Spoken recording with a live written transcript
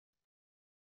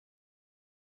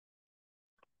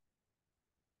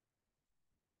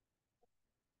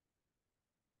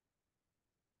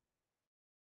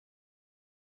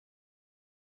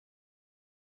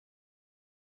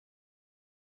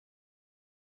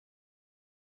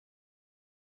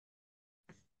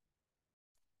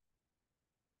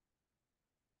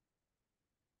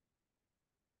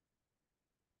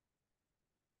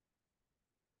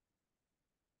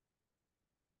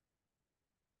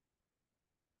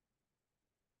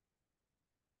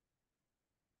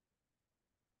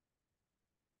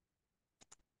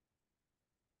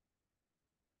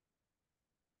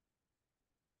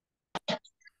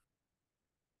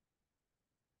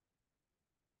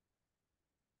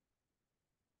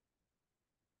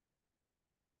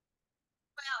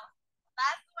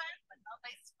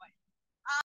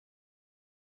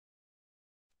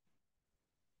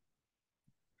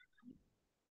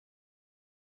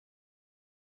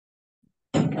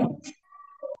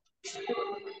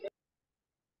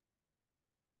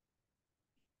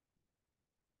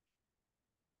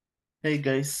Hey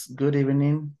guys, good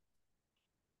evening.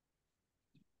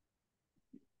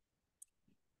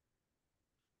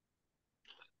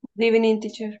 Good evening,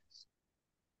 teacher.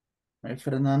 Hi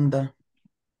Fernanda.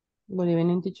 Good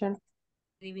evening, teacher.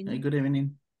 Hey, good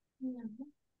evening.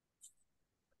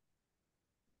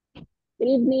 Good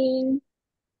evening.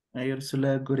 Hi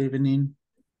Ursula, good evening.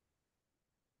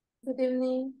 Good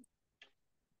evening.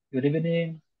 Good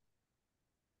evening.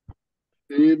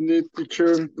 Good evening,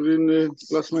 teacher. Good evening,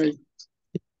 classmate.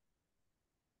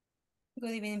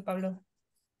 Good evening, Pablo.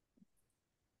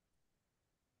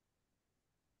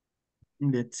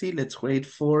 Let's see, let's wait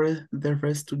for the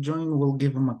rest to join. We'll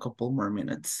give them a couple more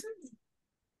minutes.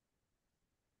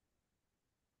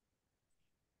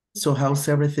 So how's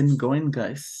everything going,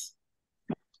 guys?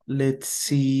 Let's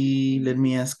see, let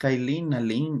me ask Eileen.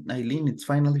 Eileen, it's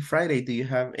finally Friday. Do you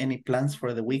have any plans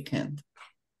for the weekend?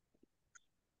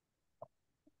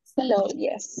 Hello,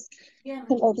 yes.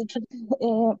 Hello, teacher.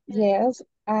 Yes.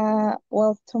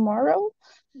 Well, tomorrow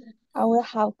I will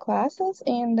have classes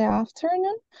in the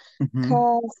afternoon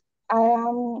because I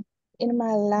am in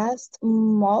my last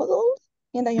module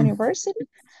in the university.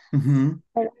 Right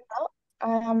now,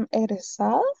 I am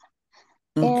egresada,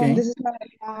 and this is my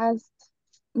last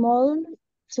module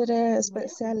to the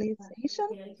specialization.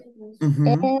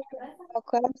 And a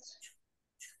class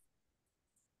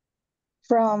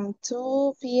from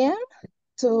 2 p.m.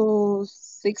 to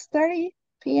 6:30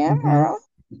 p.m. around.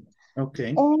 Okay.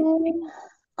 And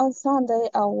on Sunday,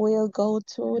 I will go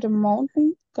to the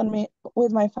mountain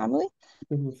with my family.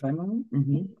 With your family?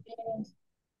 And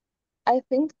I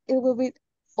think it will be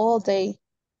all day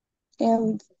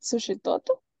in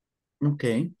Sushitoto.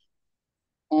 Okay.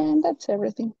 And that's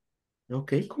everything.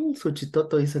 Okay, cool. So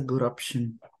Chitoto is a good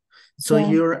option. So Yeah.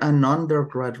 you're an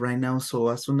undergrad right now. So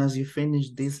as soon as you finish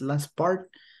this last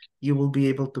part, you will be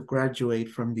able to graduate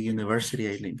from the university,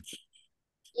 Eileen.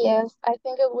 Yes, I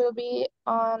think it will be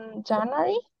on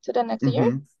January to the next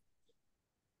year.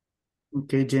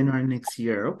 Okay, January next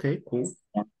year. Okay, cool.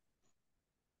 Yeah.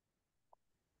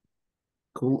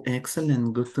 Cool,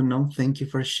 excellent. Good to know. Thank you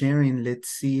for sharing. Let's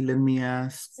see. Let me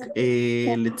ask.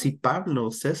 Let's see, Pablo,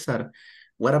 Cesar.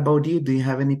 What about you? Do you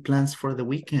have any plans for the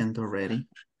weekend already?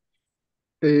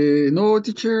 No,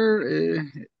 teacher.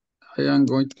 I am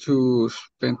going to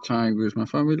spend time with my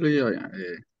family.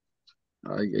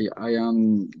 I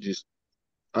am just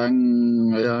I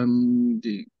am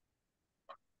the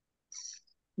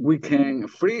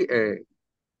weekend free.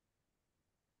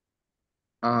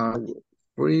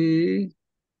 Free.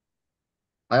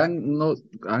 I'm not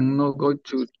going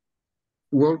to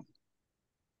work.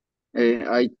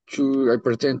 I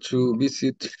pretend to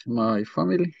visit my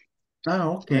family.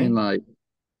 Oh, okay.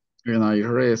 And I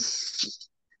rest.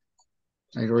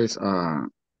 I rest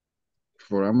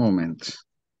for a moment.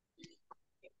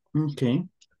 Okay.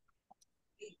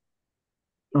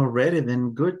 Already then,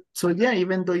 good. So yeah,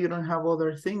 even though you don't have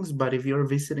other things, but if you're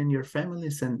visiting your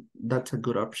families, and that's a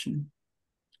good option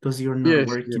because you're not Yes.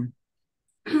 working.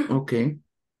 Okay.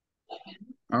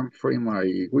 I'm free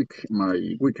my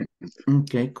weekend.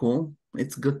 Okay, cool.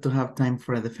 It's good to have time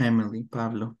for the family,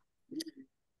 Pablo.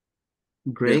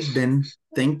 Great, Yes. then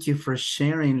thank you for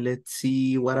sharing. Let's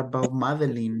see, what about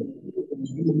Madeline?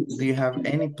 Do you have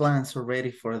any plans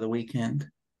already for the weekend?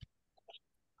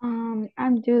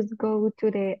 I'm just go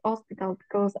to the hospital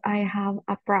because I have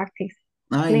a practice.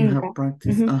 You have Clinical.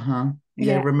 practice. Yeah,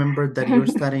 Yeah. I remember that you're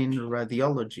studying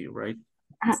radiology, right?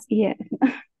 Yeah.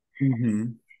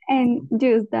 And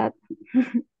just that.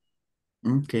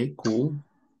 Okay, cool.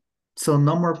 So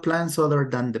no more plans other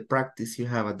than the practice you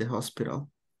have at the hospital?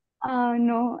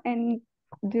 No, and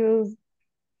just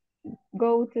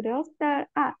go to the hospital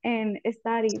and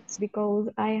study because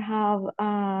I have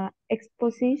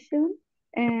exposition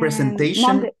and Presentation?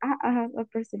 Monday. I have a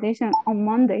presentation on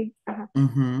Monday.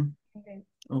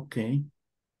 Okay.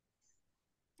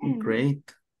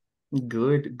 Great.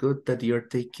 Good that you're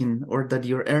taking or that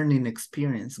you're earning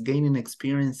experience, gaining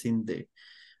experience in the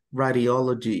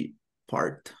radiology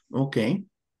part. Okay.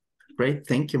 Great.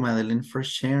 Thank you, Madeline, for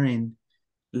sharing.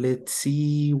 Let's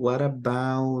see, what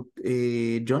about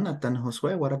Jonathan,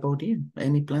 Josue? What about you?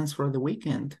 Any plans for the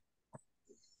weekend?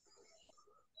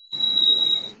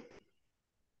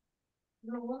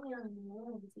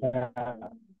 Hello,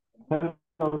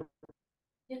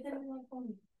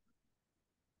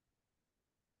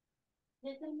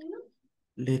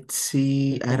 Let's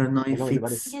see. I don't know if hello,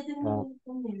 everybody. it's Uh,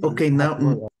 okay. I have to Now,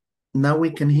 work. now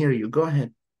we can hear you. Go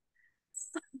ahead.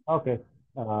 Okay.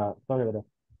 Sorry about that.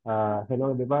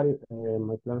 Hello, everybody.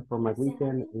 My plans for my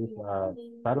weekend is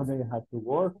Saturday. I have to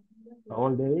work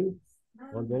all day,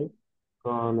 all day,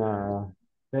 from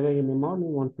 7 in the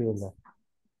morning until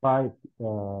 5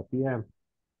 p.m.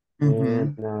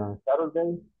 And Mm-hmm.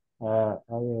 Saturday, I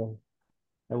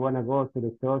want to go to the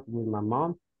church with my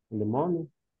mom in the morning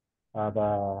at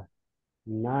 9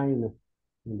 in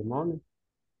the morning.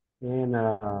 And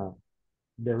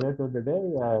the rest of the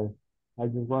day, I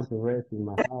just want to rest in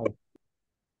my house.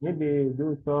 Maybe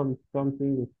do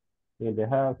something in the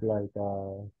house, like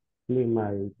clean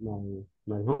my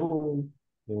room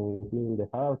and clean the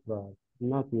house, but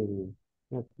nothing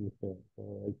so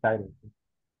exciting.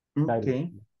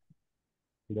 Okay.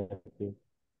 That's it.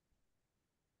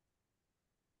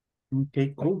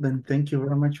 Okay, cool. Then thank you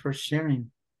very much for sharing.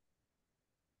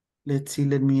 Let's see.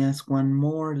 Let me ask one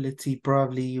more. Let's see.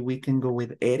 Probably we can go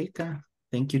with Erica.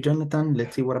 Thank you, Jonathan.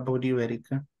 Let's see. What about you,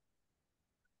 Erica?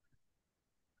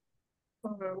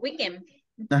 For weekend.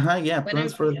 Yeah. When I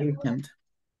Plans for the weekend.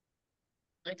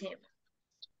 okay.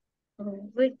 For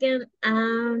weekend,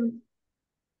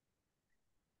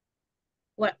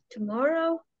 what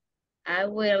tomorrow I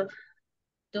will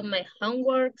do my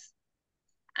homeworks.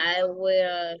 I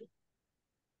will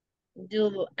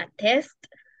do a test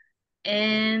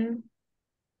and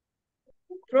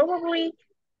probably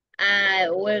I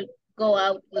will go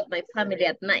out with my family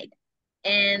at night.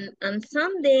 And on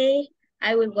Sunday,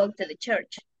 I will go to the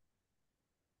church.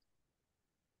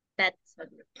 That's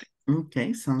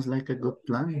Okay, sounds like a good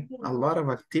plan. A lot of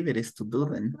activities to do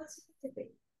then.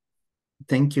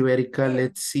 Thank you, Erica.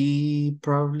 Let's see.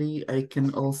 Probably I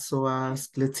can also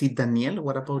ask, let's see, Daniel.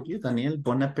 What about you, Daniel?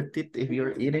 Bon appetit if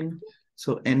you're eating.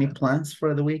 So any plans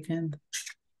for the weekend?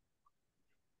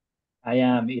 I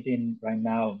am eating right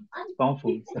now phone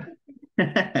food.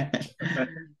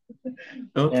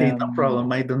 Okay, no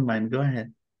problem. I don't mind. Go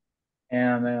ahead.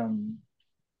 And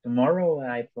tomorrow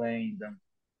I play them.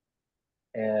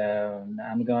 I'm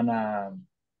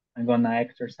gonna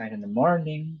exercise in the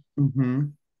morning. Mm-hmm.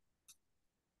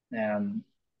 Um,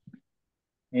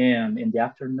 and in the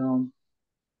afternoon,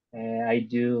 I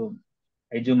do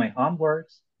my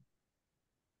homeworks.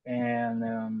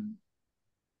 And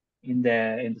in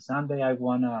the Sunday, I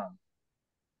wanna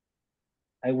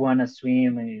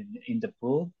swim in the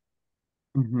pool.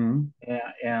 Mm-hmm.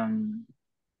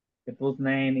 The pool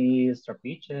name is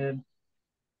Trapiche.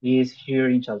 Is here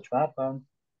in Chalchuapa.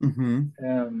 Mm-hmm.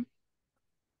 Um,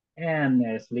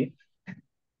 and sleep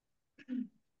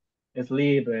a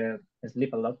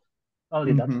lot.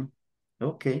 Only that. Mm-hmm.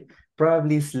 Okay.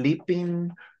 Probably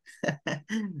sleeping.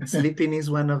 Sleeping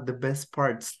is one of the best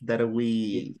parts Yes.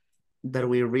 that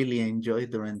we really enjoy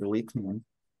during the weekend.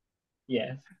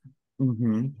 Yes.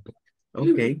 Mm-hmm.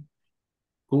 Okay.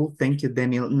 Cool. Thank you,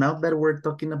 Daniel. Now that we're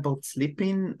talking about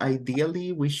sleeping,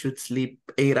 ideally we should sleep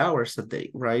 8 hours a day,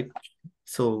 right?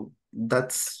 So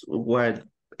that's what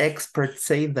experts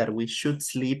say that we should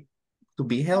sleep to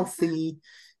be healthy,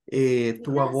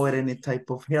 to avoid any type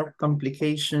of health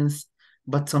complications.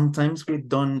 But sometimes we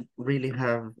don't really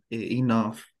have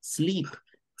enough sleep.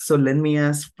 So let me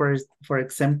ask for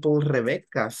example,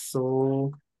 Rebecca.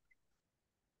 So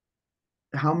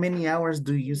how many hours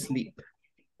do you sleep?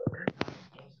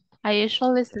 I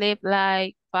usually sleep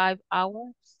like 5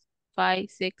 hours,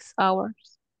 5, 6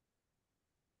 hours.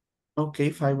 Okay,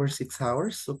 5 or 6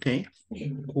 hours. Okay,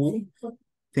 cool.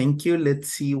 Thank you.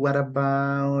 Let's see. What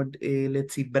about,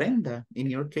 let's see, Brenda,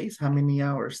 in your case, how many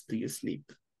hours do you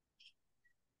sleep?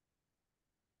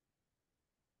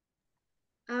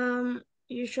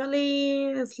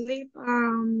 Usually sleep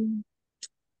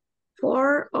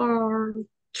 4 or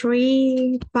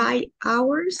 3, 5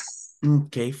 hours.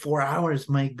 Okay, 4 hours.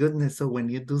 My goodness. So when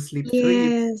you do sleep three,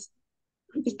 Yes,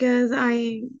 because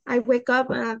I wake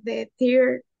up at the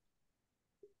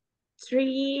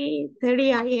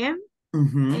 3:30 a.m.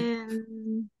 mm-hmm,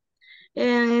 and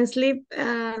and sleep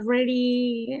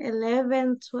already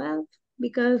 11, 12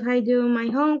 because I do my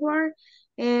homework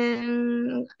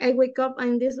and I wake up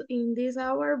in this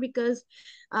hour because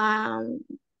um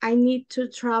I need to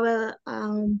travel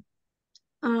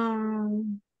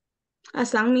a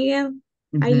San Miguel.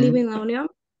 I live mm-hmm, in La Unión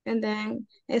and then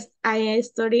I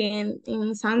study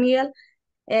in San Miguel,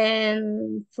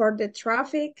 and for the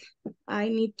traffic I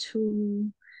need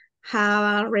to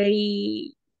have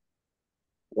already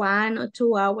 1 or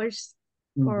 2 hours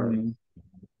for mm-hmm.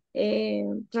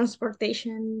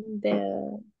 transportation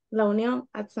the La Union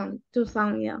to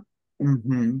San Miguel.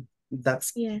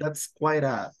 That's quite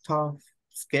a tough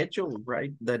schedule,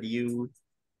 right? That you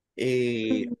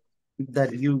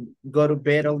go to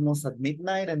bed almost at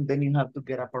midnight and then you have to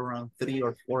get up around 3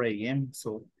 or 4 a.m.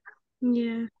 So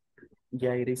Yeah.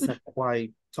 yeah, it is a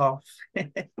quite tough. Yeah.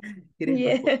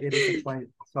 It is a quite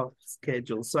tough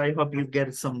schedule. So I hope you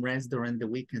get some rest during the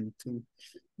weekend too.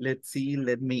 Let's see.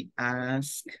 Let me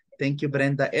ask. Thank you,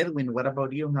 Brenda. Edwin, what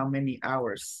about you? How many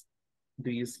hours do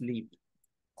you sleep?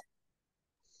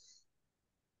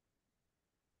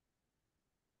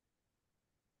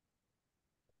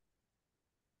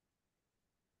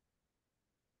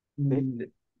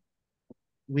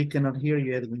 We cannot hear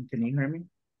you, Edwin. Can you hear me?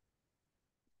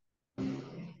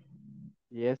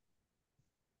 Yes.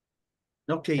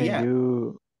 Okay, Can yeah.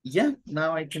 you Yeah,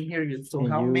 now I can hear you. So can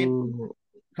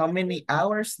how many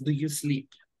hours do you sleep?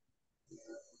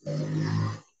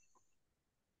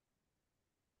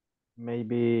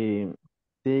 maybe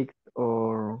 6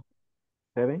 or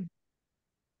 7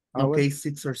 hours? Okay,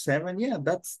 6 or 7. Yeah,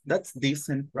 that's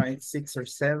decent, right? 6 or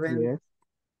 7 Yes.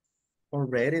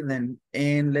 already then.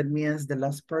 And let me ask the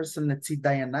last person. Let's see,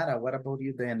 Dayanara. What about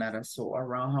you, Dayanara? So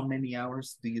around how many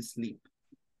hours do you sleep?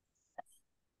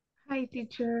 Hi,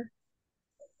 teacher.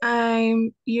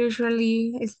 I'm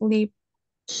usually sleep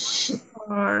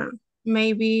for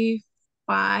maybe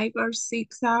 5 or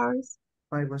 6 hours.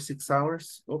 5 or 6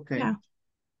 hours? Okay. Yeah.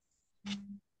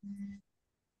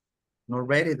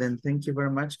 Alrighty then. Thank you very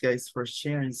much, guys, for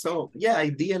sharing. So yeah,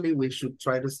 ideally we should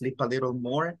try to sleep a little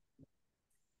more.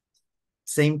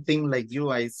 Same thing like you,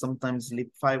 I sometimes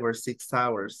sleep 5 or 6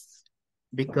 hours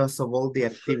because of all the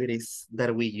activities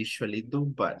that we usually do,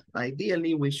 but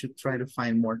ideally we should try to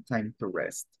find more time to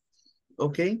rest.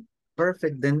 Okay,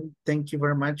 perfect. Then thank you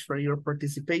very much for your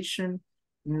participation.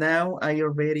 Now I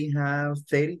already have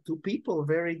 32 people.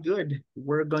 Very good.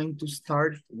 We're going to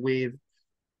start with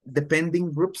the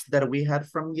pending groups that we had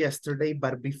from yesterday,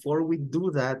 but before we do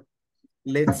that,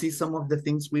 let's see some of the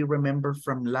things we remember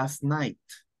from last night.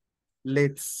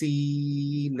 Let's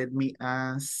see, let me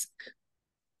ask.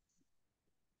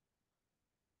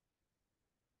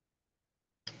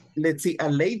 Let's see,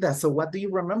 Aleida, so what do you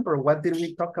remember? What did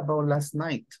we talk about last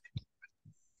night?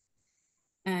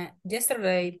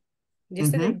 Yesterday.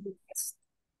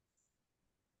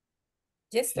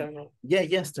 Yeah,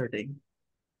 yesterday.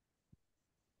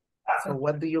 So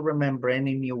what do you remember?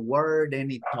 Any new word,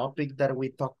 any topic that we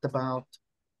talked about?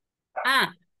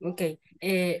 Okay.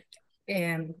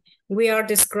 We are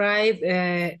describe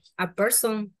a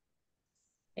person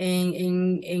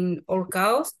in our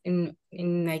case, in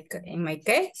my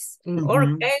case, in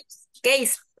our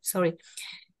case, sorry.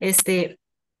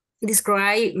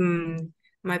 Describe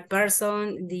my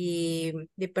person, the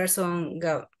person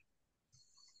go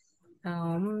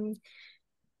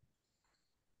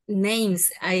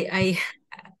names. I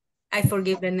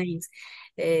forget the names.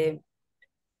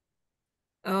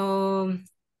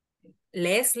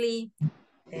 Leslie.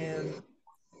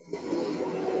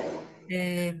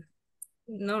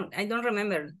 No, I don't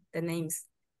remember the names.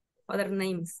 Other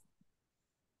names.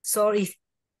 Sorry.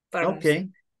 Pardon. Okay.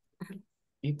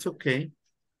 It's okay.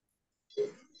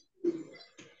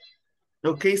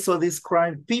 Okay, so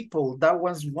describe people, that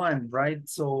was one, right?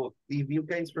 So if you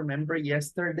guys remember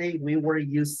yesterday, we were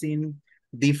using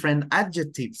different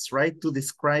adjectives, right? To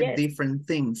describe different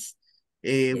things.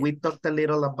 We talked a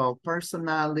little about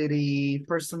personality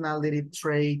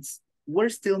traits. We're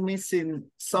still missing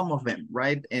some of them,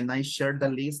 right? And I shared the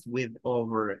list with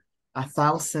over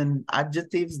 1,000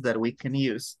 adjectives that we can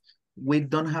use. We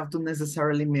don't have to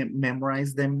necessarily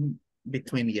memorize them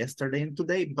between yesterday and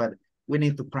today, but we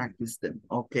need to practice them,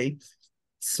 okay?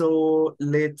 So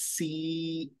let's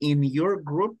see, in your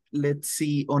group, let's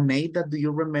see, Oneida, do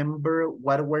you remember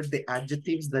what were the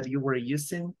adjectives that you were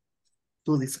using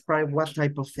to describe what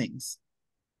type of things?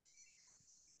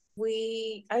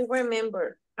 I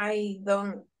remember, I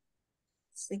don't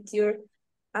secure,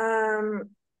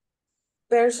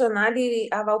 personality,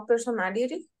 about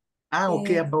personality.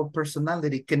 Okay, about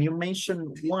personality. Can you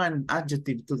mention one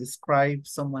adjective to describe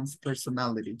someone's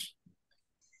personality?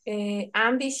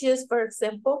 Ambitious, for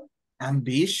example.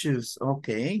 Ambitious.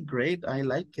 Okay, great. I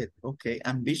like it. Okay,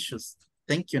 ambitious.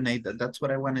 Thank you, Nada. That's what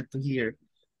I wanted to hear.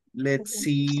 Let's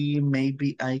see,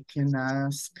 maybe I can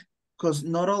ask, because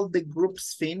not all the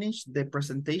groups finished the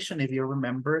presentation. If you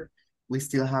remember, we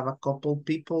still have a couple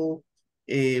people.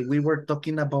 We were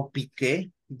talking about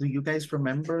Piqué. Do you guys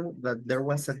remember that there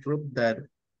was a group that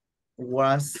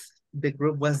the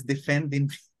group was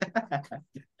defending?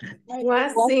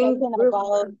 Was talking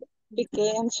about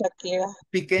Piqué and Shakira.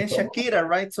 Piqué and Shakira,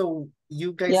 right? So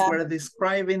you guys Yeah, were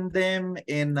describing them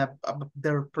and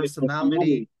their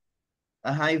personality,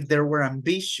 if they were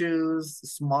ambitious,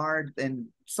 smart, and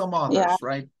some yeah. others,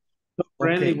 right?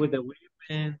 Friendly Okay. with the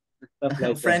women, stuff like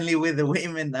that. Friendly with the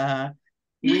women.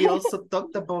 We also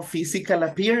talked about physical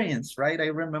appearance, right? I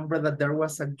remember that there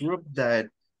was a group that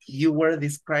you were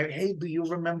describing, hey, do you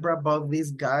remember about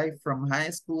this guy from high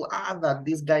school? That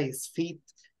this guy is fit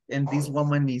and this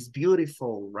woman is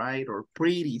beautiful, right? Or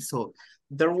pretty. So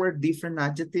there were different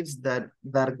adjectives that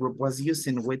that group was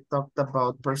using. We talked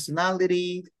about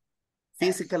personality,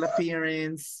 physical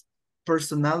appearance,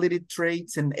 personality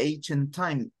traits, and age and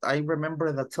time. I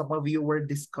remember that some of you were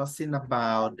discussing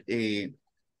about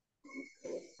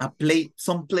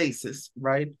some places,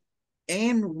 right?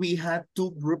 And we had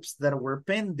two groups that were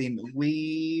pending.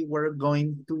 We were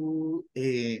going to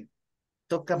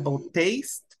talk about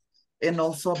taste and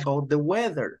also about the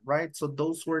weather, right? So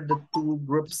those were the two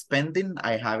groups pending.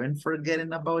 I haven't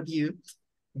forgotten about you,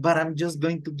 but I'm just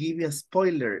going to give you a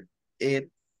spoiler.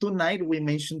 Tonight we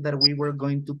mentioned that we were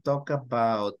going to talk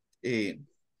about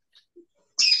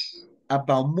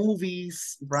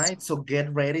movies, right? So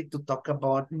get ready to talk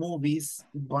about movies,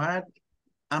 but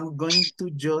I'm going to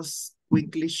just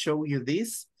quickly show you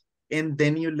this, and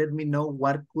then you let me know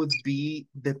what could be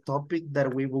the topic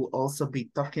that we will also be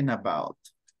talking about.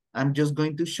 I'm just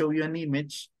going to show you an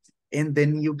image, and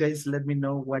then you guys let me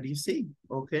know what you see,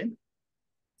 okay?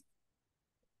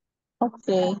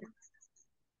 Okay.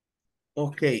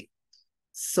 Okay,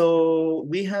 so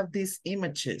we have these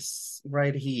images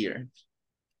right here.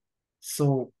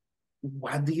 So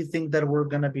what do you think that we're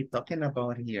gonna be talking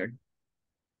about here?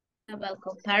 About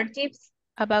comparatives.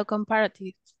 About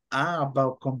comparatives.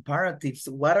 About comparatives.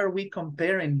 What are we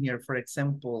comparing here? For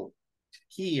example,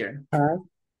 here.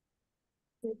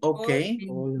 Okay.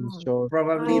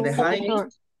 Probably the height,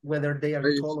 whether they are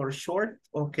tall or short.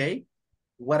 Okay.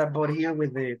 What about here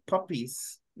with the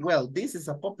puppies? Well, this is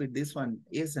a puppy. This one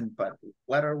isn't, but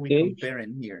what are we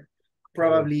comparing here?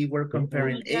 Probably we're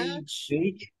comparing age.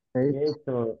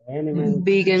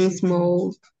 Big and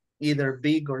small. Either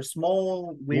big or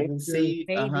small. We will see.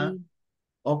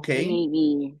 Okay.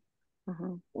 Maybe.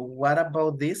 What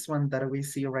about this one that we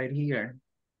see right here?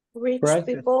 Rich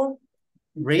people.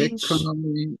 Rich,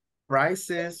 Economy,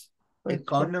 prices,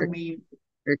 economy,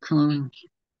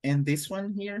 and this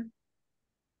one here?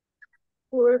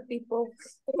 Poor people.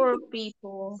 Poor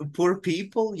people. Poor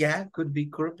people, yeah, could be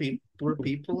poor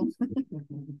people.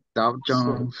 Dow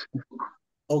Jones.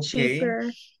 Okay,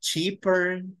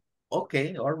 cheaper.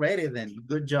 Okay, already then,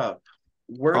 good job.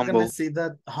 We're gonna see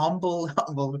that humble.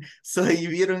 So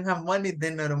if you don't have money,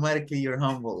 then automatically you're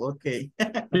humble. Okay.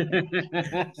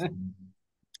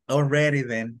 Already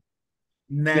then.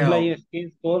 Now. It's like a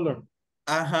skin color.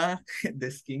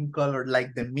 The skin color,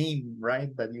 like the meme,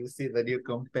 right? That you see that you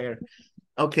compare.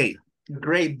 Okay,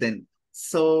 great then.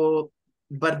 So,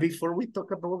 but before we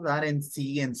talk about that and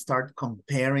see and start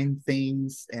comparing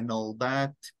things and all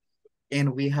that,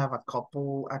 and we have a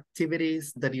couple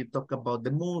activities that you talk about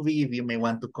the movie, if you may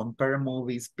want to compare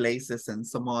movies, places, and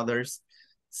some others.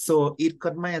 So it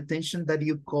caught my attention that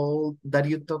you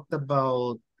talked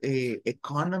about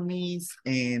economies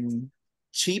and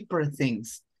cheaper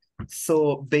things.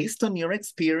 So based on your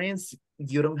experience,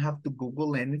 you don't have to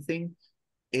Google anything.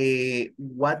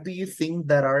 What do you think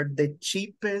that are the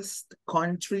cheapest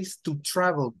countries to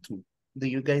travel to? Do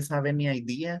you guys have any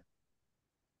idea?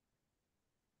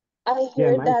 I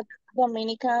heard that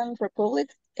Dominican Republic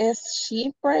is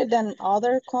cheaper than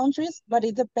other countries, but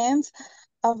it depends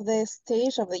of the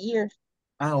stage of the year.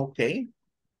 Okay.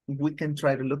 We can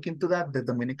try to look into that. The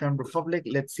Dominican Republic.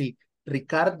 Let's see.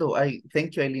 Ricardo,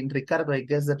 thank you, Eileen. Ricardo, I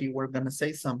guess that you were gonna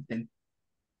say something.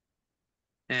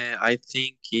 I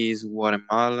think is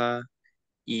Guatemala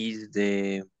is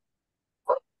the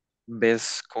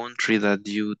best country that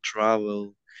you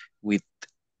travel with.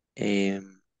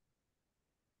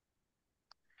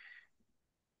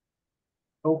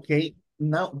 Okay,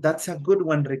 now that's a good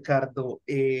one, Ricardo.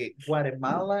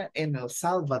 Guatemala and El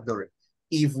Salvador.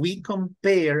 If we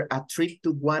compare a trip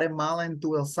to Guatemala and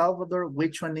to El Salvador,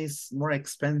 which one is more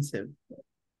expensive?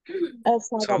 El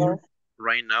Salvador.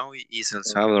 Right now is El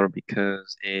Salvador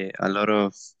because a lot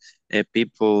of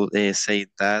people say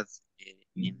that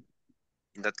in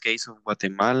that case of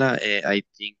Guatemala, I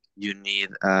think you need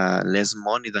less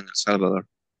money than El Salvador.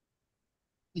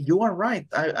 You are right.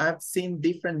 I've seen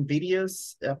different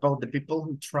videos about the people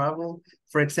who travel.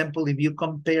 For example, if you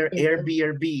compare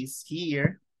Airbnbs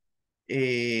here,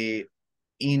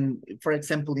 for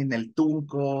example, in El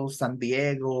Tunco, San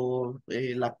Diego,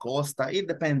 La Costa, it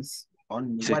depends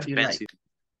on what you like.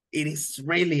 it is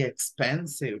really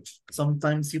expensive.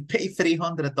 Sometimes you pay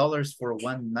 $300 for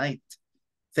one night,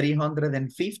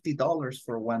 $350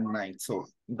 for one night. So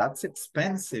that's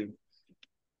expensive.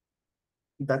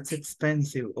 That's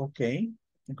expensive. Okay,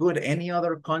 good. Any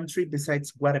other country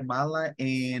besides Guatemala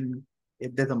and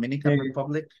the Dominican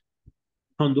Republic?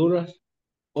 Honduras.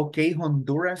 Okay,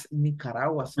 Honduras,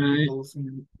 Nicaragua. Some people say,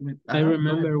 I go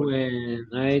remember ahead. when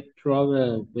I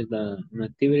traveled with an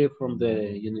activity from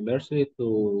the university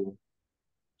to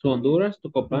Honduras, to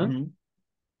Copan.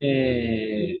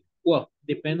 Well,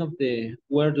 depend of the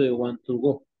where do you want to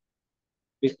go,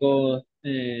 because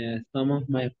some of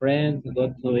my friends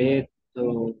go to eat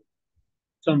to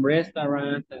some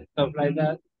restaurant and stuff like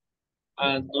that.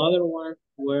 Another one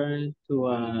went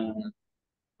to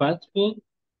fast food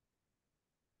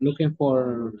looking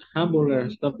for hamburger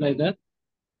and stuff like that.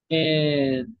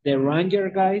 And the ranger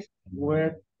guys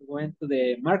went to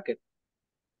the market.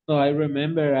 So I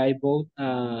remember I bought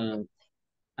a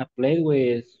plate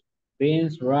with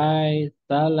beans, rice,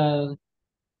 salad.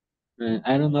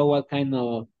 I don't know what kind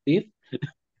of beef,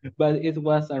 but it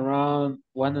was around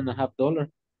 $1.50.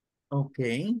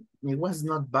 Okay, it was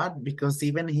not bad because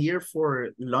even here for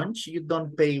lunch you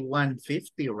don't pay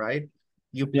 150, right?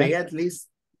 You Yeah. pay at least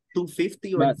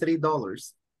 250 or But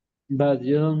 $3. but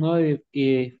you don't know if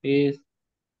it's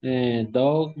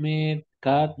dog meat,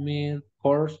 cat meat,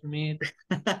 horse meat.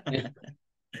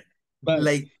 But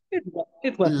Like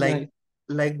it was nice.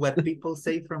 like what people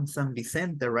say from San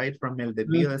Vicente, right? From El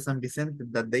Desvío de San Vicente,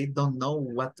 that they don't know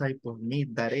what type of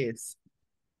meat that is.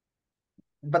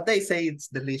 But they say it's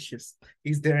delicious.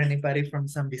 Is there anybody from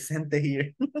San Vicente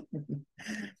here?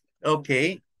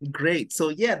 Okay, great. So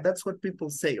yeah, that's what people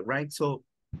say, right? So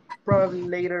probably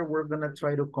later we're gonna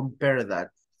try to compare that.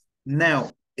 Now,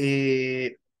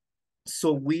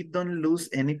 so we don't lose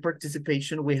any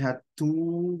participation. We had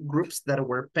two groups that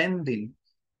were pending.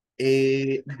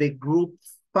 The group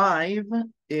 5,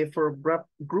 for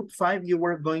group 5, you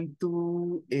were going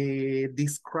to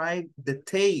describe the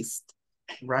taste,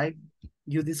 right?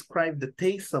 You describe the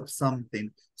taste of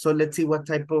something. So let's see what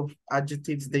type of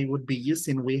adjectives they would be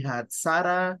using. We had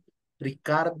Sara,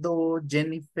 Ricardo,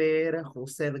 Jennifer,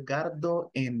 Jose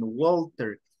Edgardo, and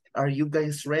Walter. Are you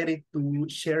guys ready to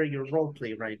share your role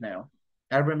play right now?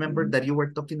 I remember that you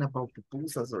were talking about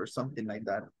pupusas or something like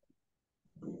that.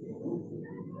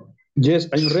 Yes,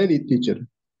 I'm ready, teacher.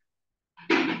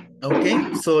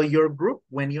 Okay, so your group,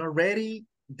 when you're ready,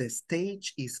 the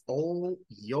stage is all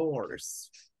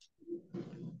yours.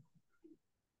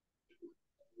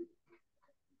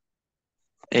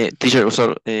 Teacher,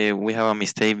 also we have a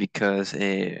mistake because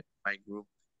my group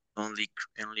only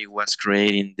was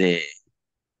creating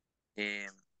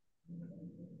um,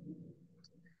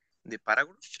 the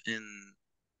paragraph and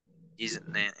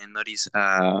not is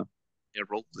a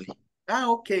role play. Ah,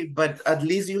 okay, but at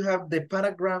least you have the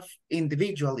paragraph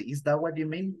individually. Is that what you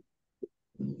mean?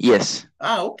 Yes.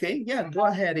 Ah, okay, yeah, go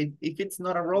ahead. If it's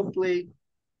not a role play,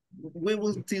 we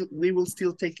will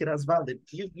still take it as valid.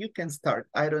 You can start.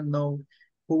 I don't know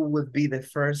who would be the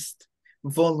first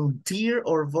volunteer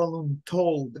or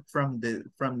voluntold from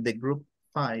the group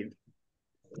 5.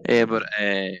 But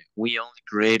we only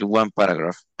create one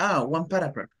paragraph. Ah, one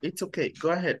paragraph. It's okay.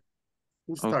 Go ahead.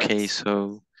 Who starts? Okay,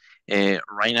 so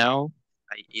right now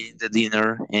I eat the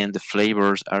dinner and the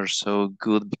flavors are so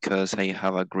good because I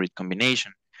have a great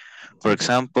combination. For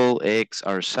example, eggs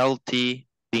are salty,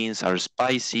 beans are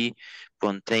spicy,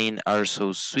 plantain are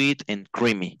so sweet and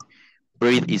creamy.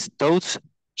 Bread is toast,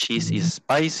 cheese is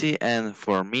spicy, and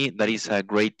for me that is a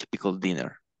great typical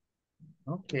dinner.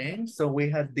 Okay, so we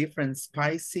had different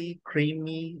spicy,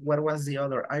 creamy. What was the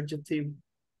other adjective?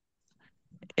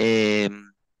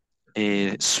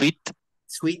 Sweet.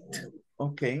 Sweet,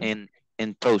 okay.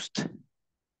 And toast.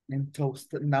 And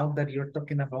toast. Now that you're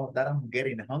talking about that, I'm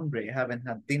getting hungry. I haven't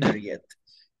had dinner yet.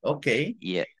 Okay.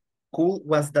 Yeah. Cool.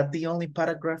 Was that the only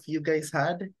paragraph you guys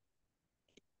had?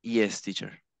 Yes,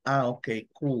 teacher. Ah, okay,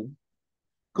 cool.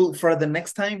 Cool. For the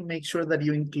next time, make sure that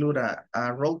you include a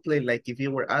role play, like if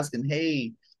you were asking,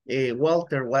 hey,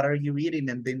 Walter, what are you eating?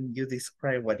 And then you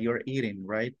describe what you're eating,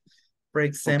 right? For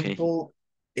example,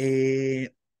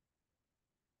 if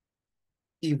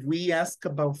we ask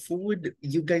about food,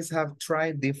 you guys have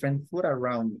tried different food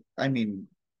around, I mean,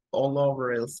 all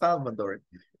over El Salvador.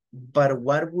 But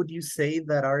what would you say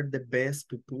that are the best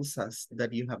pupusas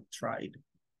that you have tried?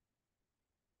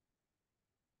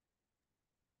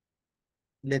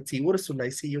 Let's see, Ursula, I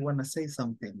see you want to say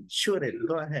something. Shoot it,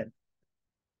 go ahead.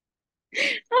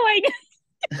 Oh my God.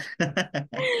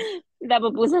 The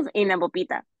pupusas in a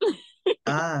popita.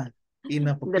 Ah, in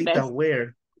a popita,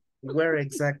 where? Where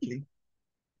exactly?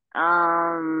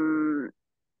 Her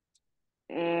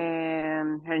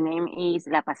name is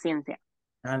La Paciencia.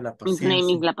 Ah, La His name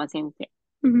is Paciencia. La Paciencia.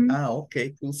 Mhm. Ah,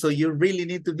 okay, cool. So you really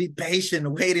need to be patient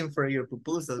waiting for your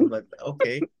pupusas, but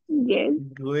okay. Yes.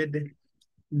 Good.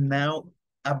 Now,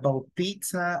 about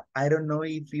pizza, I don't know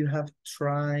if you have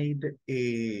tried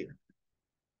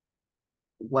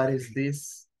what is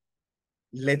this?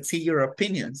 Let's see your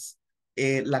opinions.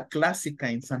 La Clásica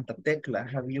in Santa Tecla.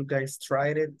 Have you guys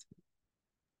tried it?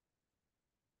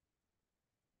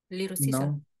 Little Caesar.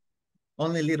 No,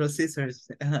 only Little Caesars.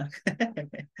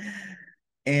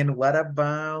 And what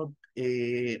about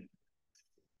there's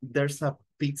a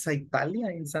Pizza Italia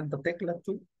in Santa Tecla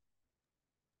too?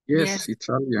 Yes,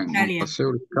 Italian, on Italian.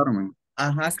 Paseo del Carmen.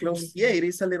 Close. Yeah, it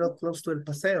is a little close to El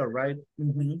Paseo, right?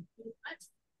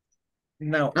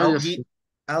 Now, Ah, yes,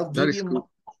 I'll that give is you good.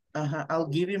 I'll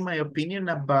give you my opinion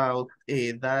about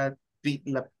that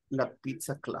la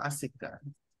pizza clásica.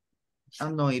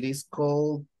 No, it is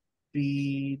called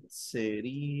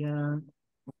pizzeria.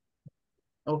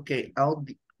 Okay,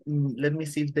 let me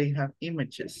see if they have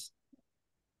images.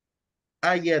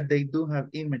 Yeah, they do have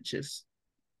images.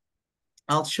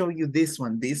 I'll show you this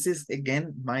one. This is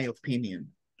again my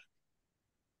opinion.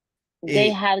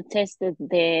 They have tested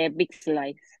the big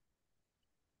slice.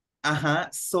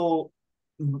 So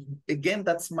again,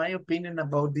 that's my opinion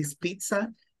about this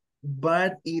pizza,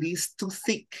 but it is too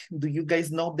thick. Do you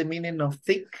guys know the meaning of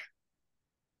thick?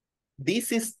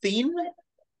 This is thin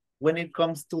when it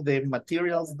comes to the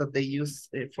materials that they use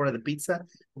for the pizza,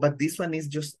 but this one is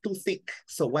just too thick.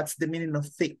 So what's the meaning of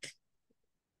thick?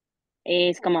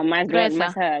 Es como más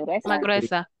Gruesa. gruesa. Más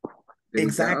gruesa.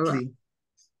 Exactly.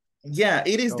 Yeah,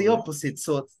 it is the opposite.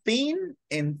 So thin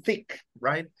and thick,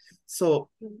 right? So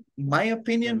my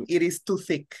opinion, it is too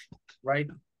thick, right?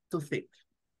 Too thick.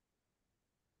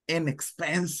 And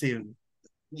expensive.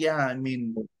 Yeah, I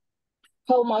mean.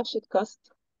 How much it costs?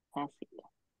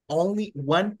 Only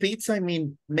one pizza. I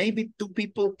mean, maybe two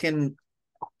people can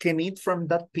eat from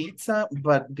that pizza,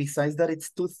 but besides that, it's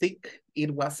too thick.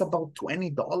 It was about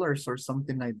 $20 or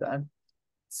something like that.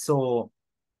 So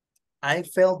I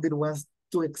felt it was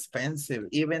too expensive.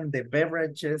 Even the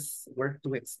beverages were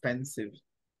too expensive.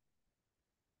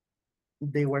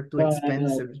 They were too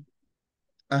expensive.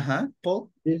 Paul?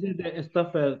 This is the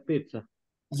stuffed pizza.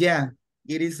 Yeah,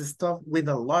 it is stuffed with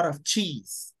a lot of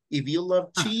cheese. If you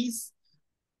love cheese,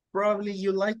 probably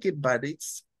you like it, but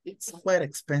it's quite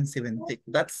expensive and thick.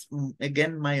 That's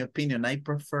again my opinion. I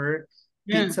prefer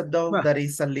pizza dough that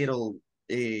is a little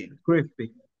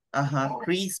crispy.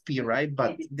 Crispy, right?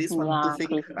 But this one too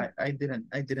thick. I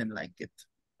didn't like it.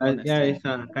 Yeah, it's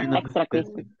a kind of extra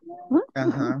crispy.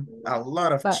 A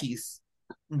lot of cheese.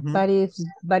 But if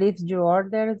you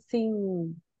order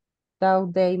thing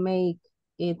that they make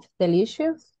it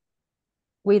delicious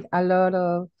with a lot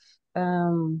of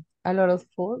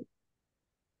food,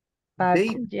 but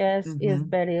yes, it's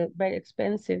very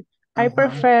expensive. I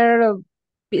prefer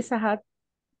Pizza Hut,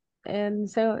 and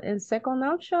so in second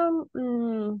option,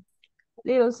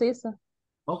 Little Caesar.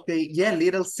 Okay, yeah,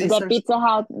 Little Caesars. The Pizza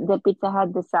Hut,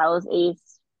 the sauce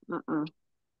is,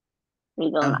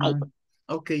 we don't like it.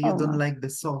 Okay, you don't like the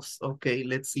sauce. Okay,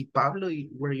 let's see. Pablo,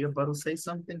 were you about to say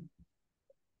something?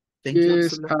 Thank you,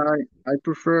 Yes, Ursula. I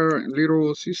prefer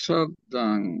Little Caesar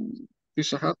than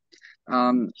Pizza Hut.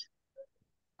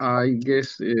 I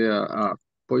guess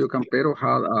Pollo Campero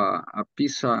had a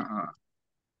pizza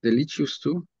delicious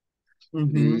too.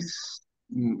 Is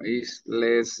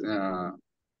less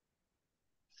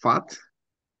fat.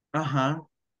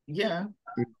 Yeah.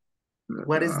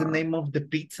 What is the name of the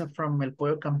pizza from El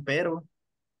Pollo Campero?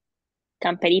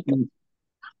 Camperito.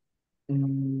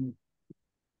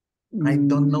 I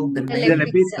don't know the name.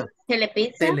 Telepizza.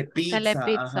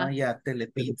 Telepizza. Yeah,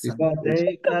 telepizza. But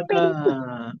they got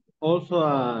also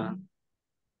a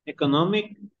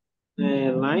economic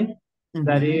line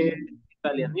that is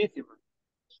Italianissima.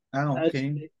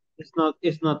 Okay. It's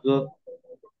not good.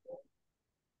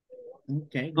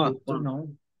 Okay, good to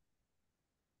know.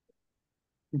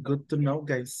 Good to know,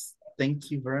 guys.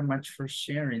 Thank you very much for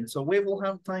sharing. So we will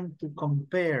have time to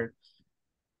compare.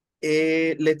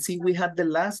 Let's see, we had the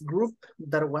last group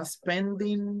that was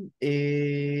pending.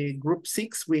 Group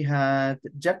 6, we had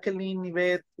Jacqueline,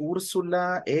 Yvette,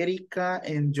 Ursula, Erica,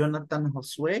 and Jonathan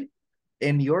Josue.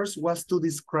 And yours was to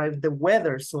describe the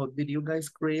weather. So did you guys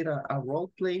create a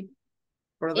role play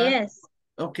for that? Yes.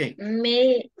 Okay.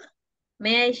 May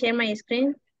I share my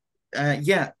screen?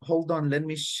 Yeah, hold on. Let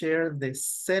me share the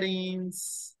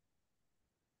settings.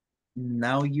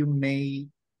 Now you may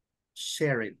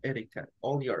share it, Erica.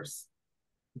 All yours.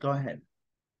 Go ahead.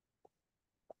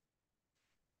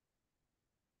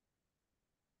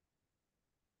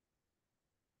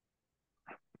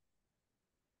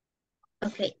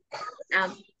 Okay.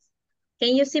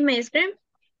 Can you see my screen?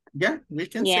 Yeah, we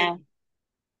can Yeah.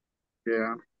 see.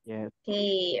 Yeah. Yes.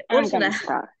 Okay, I'm Ursula. gonna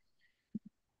start.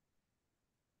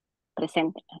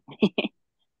 Present.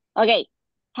 Okay.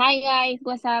 Hi guys,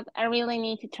 what's up? I really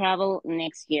need to travel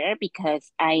next year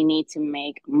because I need to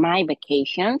make my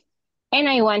vacations and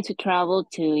I want to travel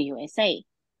to USA,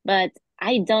 but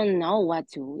I don't know what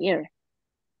to wear.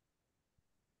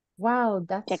 Wow,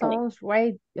 that Jacqueline. sounds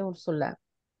great, Ursula.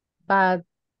 But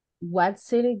what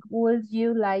city would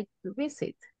you like to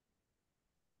visit?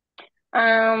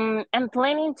 I'm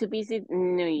planning to visit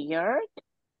New York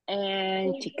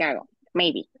and Chicago,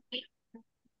 maybe.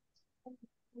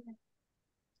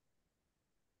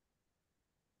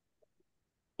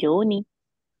 Juni.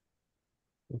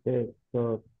 Okay,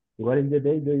 so what is the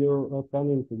day do you are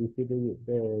planning to visit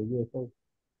the USA?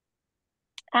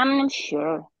 I'm not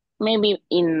sure. Maybe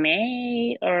in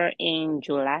May or in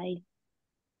July.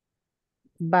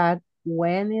 But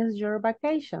when is your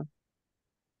vacation?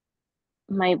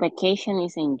 My vacation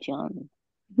is in June.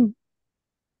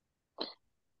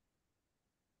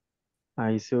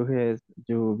 I suggest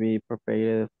you be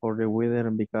prepared for the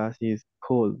weather because it's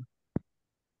cold.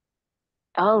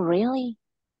 Oh, really?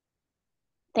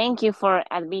 Thank you for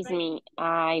advising me.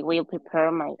 I will prepare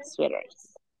my sweaters.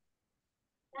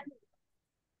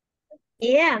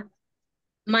 Yeah,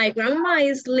 my grandma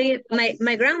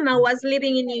was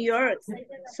living in New York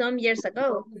some years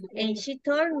ago, and she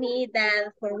told me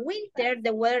that for winter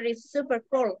the weather is super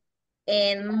cold,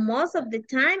 and most of the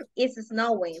time it's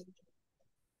snowing.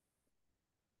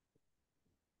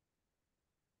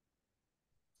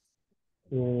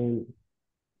 And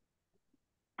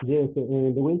yes,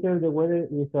 in the winter the weather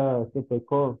is super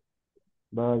cold.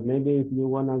 But maybe if you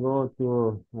wanna go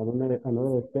to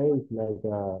another state like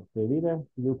Florida,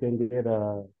 you can get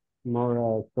a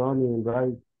more sunny and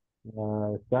bright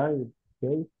sky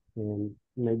days, and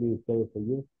maybe it's better for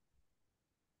you.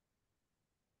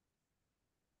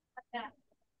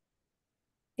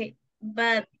 Okay,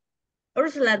 but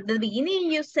Ursula, at the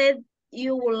beginning you said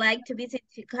you would like to visit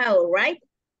Chicago, right?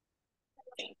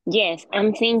 Yes,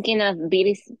 I'm thinking of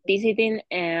visiting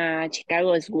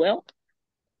Chicago as well.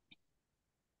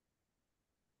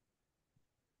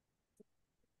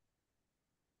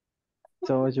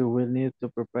 So you will need to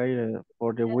prepare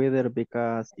for the weather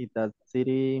because in that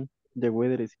city the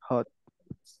weather is hot.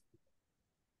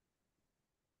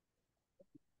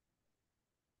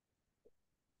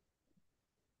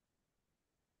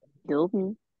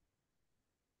 Dublin.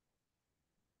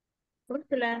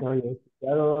 Ursula. Oh yes,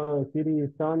 Seattle city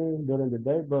is sunny during the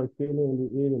day, but chilly in the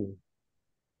evening.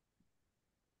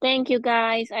 Thank you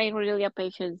guys. I really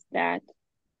appreciate that.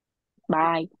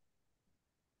 Bye.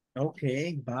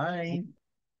 Okay, bye.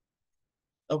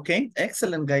 Okay,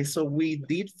 excellent, guys. So we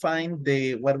did find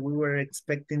the what we were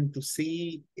expecting to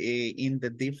see in the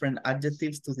different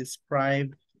adjectives to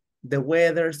describe the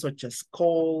weather, such as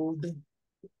cold.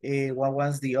 What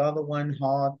was the other one?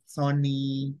 Hot,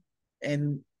 sunny,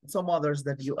 and some others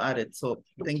that you added. So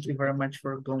thank you very much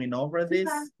for going over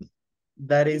this.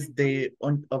 That is the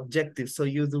objective. So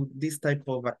you do this type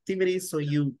of activities so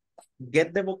you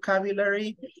get the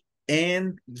vocabulary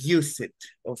and use it,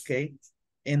 okay?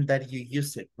 And that you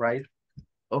use it, right?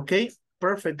 Okay,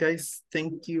 perfect, guys.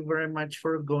 Thank you very much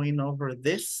for going over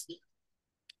this.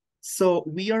 So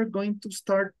we are going to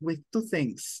start with two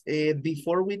things.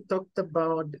 Before we talked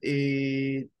about,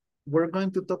 we're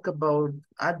going to talk about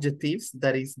adjectives.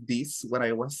 That is this, what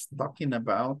I was talking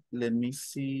about. Let me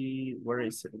see, where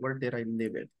is it? Where did I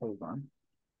leave it? Hold on.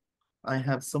 I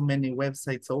have so many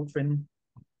websites open.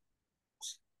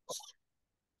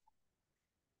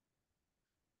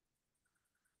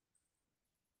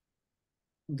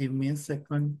 Give me a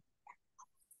second.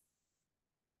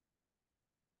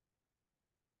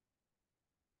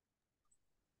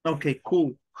 Okay,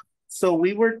 cool. So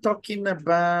we were talking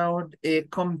about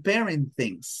comparing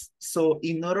things. So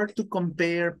in order to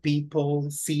compare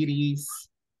people, cities,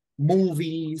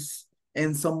 movies,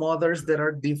 and some others that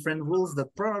are different rules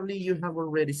that probably you have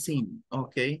already seen,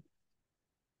 okay?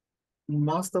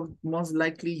 Most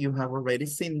likely you have already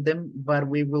seen them, but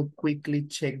we will quickly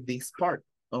check this part,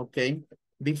 okay?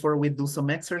 Before we do some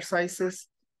exercises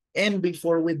and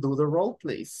before we do the role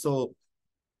plays. So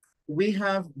we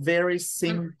have very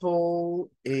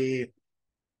simple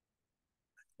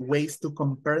ways to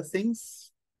compare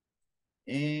things.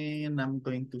 And I'm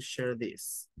going to share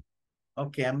this.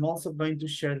 Okay, I'm also going to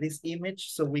share this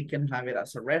image so we can have it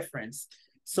as a reference.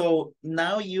 So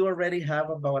now you already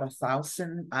have about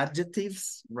 1,000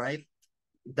 adjectives, right?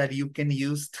 That you can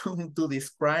use to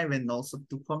describe and also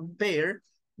to compare.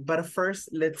 But first,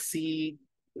 let's see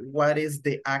what is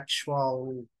the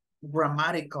actual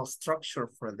grammatical structure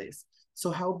for this.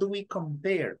 So how do we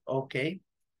compare? Okay,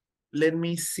 let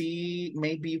me see.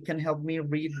 Maybe you can help me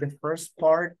read the first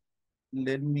part.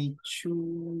 Let me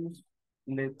choose.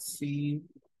 Let's see.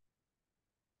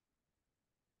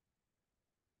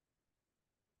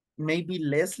 Maybe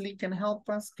Leslie can help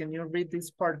us. Can you read this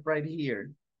part right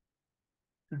here?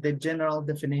 The general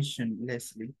definition,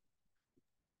 Leslie.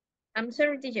 I'm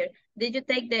sorry, teacher. Did you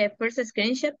take the first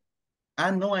screenshot?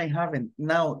 No, I haven't.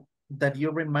 Now that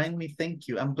you remind me, thank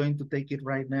you. I'm going to take it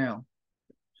right now.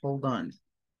 Hold on.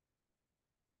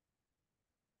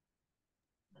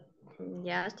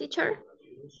 Yes, teacher.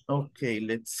 Okay,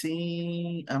 let's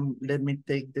see. Let me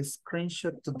take the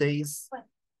screenshot. Today's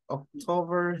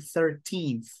October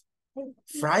 13th.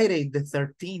 Friday the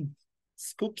 13th.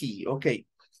 Spooky. Okay.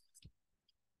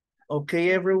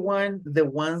 Okay, everyone. The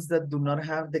ones that do not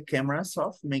have the cameras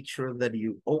off, make sure that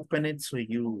you open it so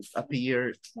you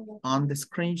appear on the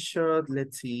screenshot.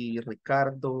 Let's see.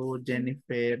 Ricardo,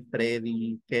 Jennifer,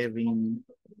 Freddy, Kevin.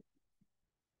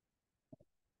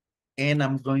 And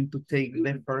I'm going to take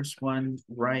the first one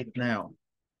right now.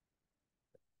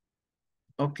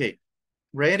 Okay,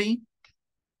 ready?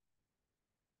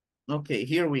 Okay,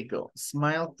 here we go.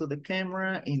 Smile to the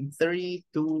camera in 3,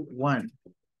 2, 1.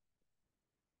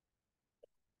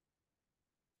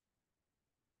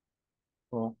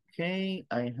 Okay,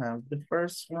 I have the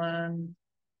first one.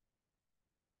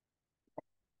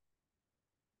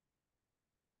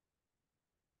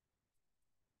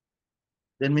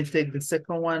 Let me take the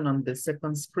second one on the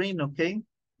second screen, okay?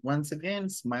 Once again,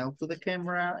 smile to the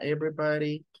camera,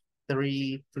 everybody.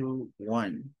 3, 2,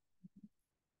 1.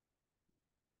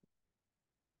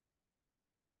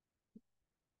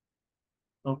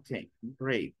 Okay,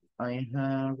 great. I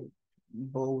have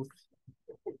both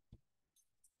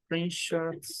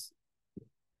screenshots.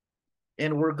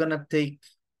 And we're gonna take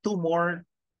 2 more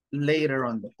later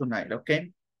on tonight,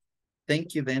 okay?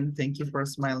 Thank you then. Thank you for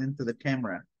smiling to the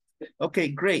camera. Okay,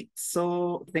 great.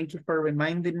 So thank you for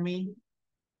reminding me.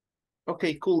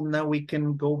 Okay, cool. Now we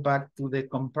can go back to the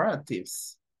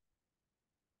comparatives.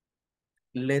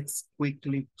 Let's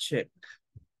quickly check.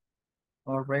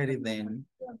 Alrighty then.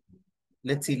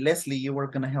 Let's see, Leslie, you were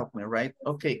gonna help me, right?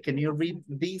 Okay, can you read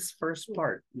this first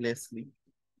part, Leslie?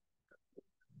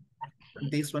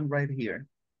 This one right here.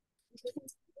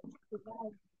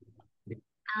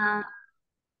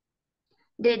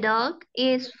 The dog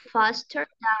is faster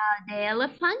than the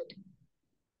elephant.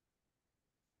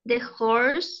 The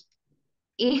horse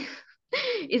is,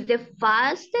 is the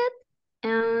fastest.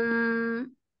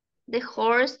 The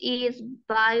horse is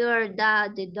bigger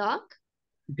than the dog.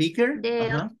 Bigger?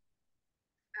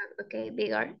 Okay,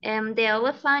 bigger. The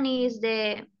elephant is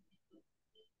the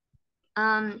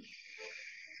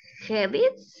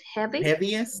heaviest.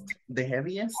 The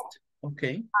heaviest.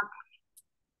 Okay.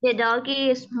 The dog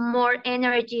is more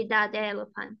energy than the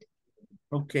elephant.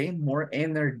 Okay, more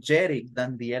energetic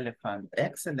than the elephant.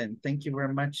 Excellent. Thank you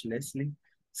very much, Leslie.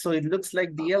 So it looks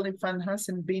like the elephant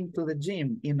hasn't been to the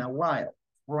gym in a while,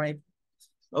 right?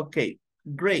 Okay,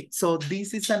 great. So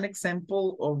this is an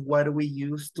example of what we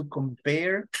use to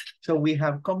compare. So we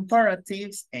have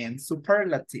comparatives and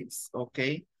superlatives,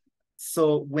 okay?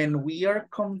 So when we are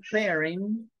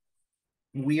comparing,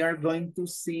 we are going to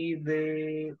see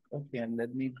the, okay, and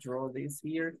let me draw this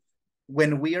here.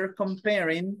 When we are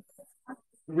comparing,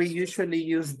 we usually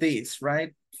use this,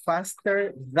 right?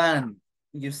 Faster than,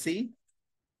 you see?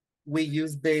 We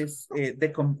use this,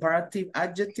 the comparative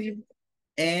adjective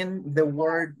and the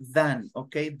word than,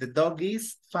 okay? The dog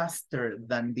is faster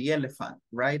than the elephant,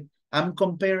 right? I'm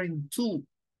comparing two.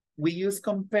 We use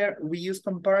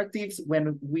comparatives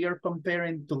when we are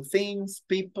comparing to things,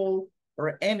 people,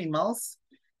 or animals.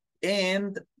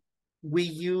 And we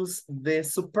use the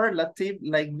superlative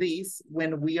like this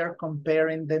when we are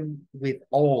comparing them with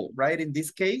all, right? In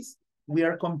this case, we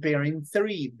are comparing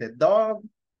three, the dog,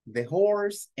 the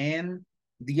horse, and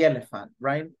the elephant,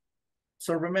 right?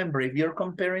 So remember, if you're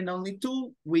comparing only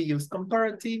two, we use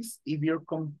comparatives. If you're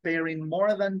comparing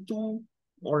more than two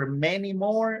or many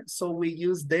more, so we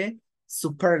use the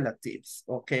superlatives,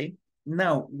 okay?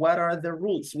 Now, what are the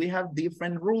rules? We have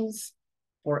different rules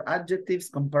for adjectives,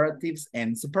 comparatives,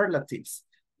 and superlatives.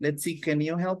 Let's see, can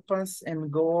you help us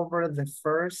and go over the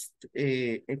first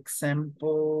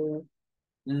example?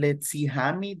 Let's see,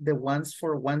 Hamid, the ones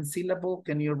for one syllable.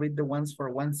 Can you read the ones for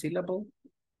one syllable?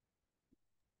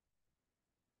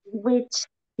 Which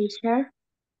teacher?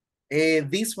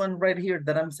 This one right here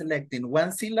that I'm selecting.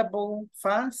 One syllable,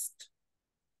 fast.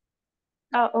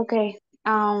 Oh, okay.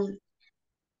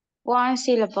 One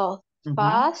syllable.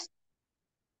 Fast,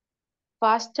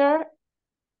 faster,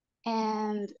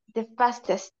 and the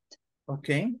fastest.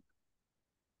 Okay.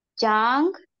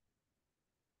 Young,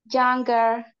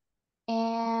 younger,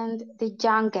 and the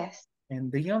youngest.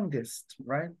 And the youngest,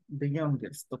 right? The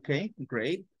youngest. Okay,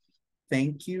 great.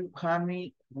 Thank you,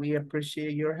 Hami. We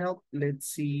appreciate your help. Let's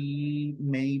see,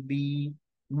 maybe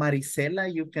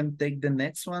Marisela, you can take the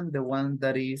next one, the one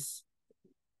that is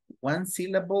one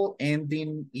syllable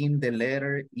ending in the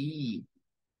letter E.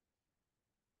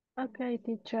 Okay,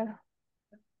 teacher.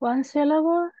 One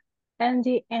syllable,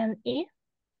 N-D-N-E.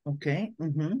 Okay.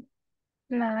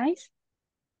 Nice.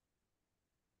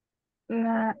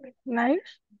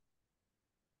 Nice.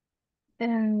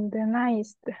 And the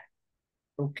nice.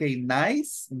 Okay,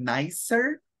 nice,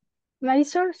 nicer.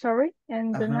 Nicer, sorry.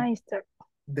 And the nicer.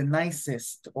 The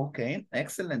nicest. Okay,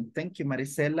 excellent. Thank you,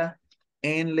 Marisela.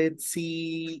 And let's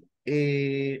see,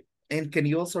 and can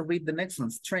you also read the next one?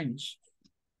 Strange.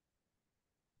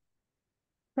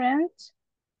 Friends.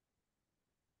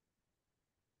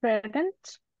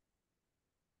 Present.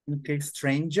 Okay,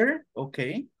 stranger.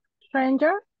 Okay.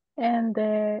 Stranger and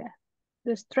the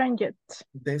strangest.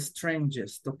 The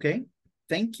strangest. Okay.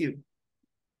 Thank you.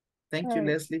 Thank you,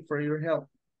 Leslie, for your help.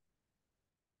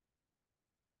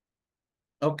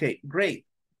 Okay, great.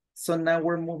 So now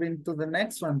we're moving to the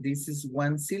next one. This is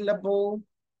one syllable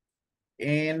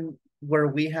and where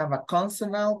we have a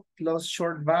consonant plus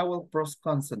short vowel plus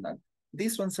consonant.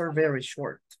 These ones are very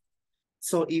short.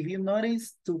 So if you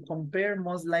notice, to compare,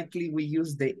 most likely we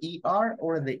use the ER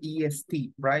or the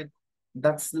EST, right?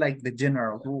 That's like the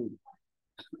general rule.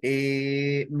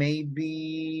 Maybe,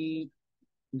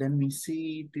 let me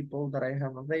see, people that I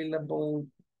have available.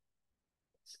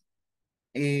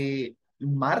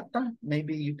 Marta,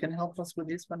 maybe you can help us with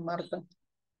this one, Marta.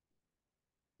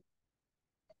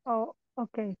 Oh,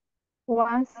 okay.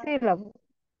 One syllable.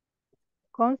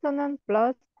 Consonant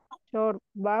plus short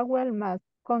vowel más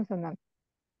consonant.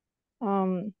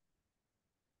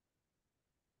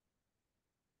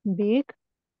 Big.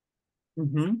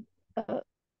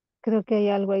 Creo que hay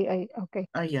algo ahí. Okay.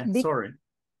 Yeah, big, sorry.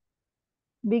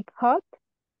 Big hot.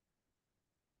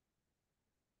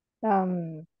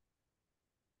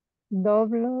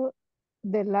 Double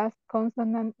the last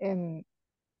consonant in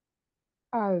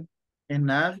al. And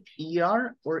add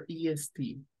ER or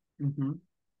EST?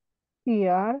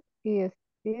 ER,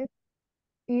 EST,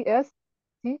 EST.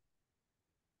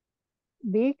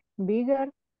 Big, bigger,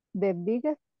 the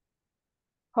biggest.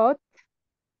 Hot,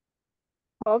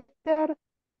 hotter,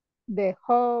 the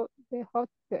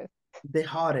hottest. The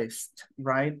hottest,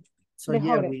 right? So the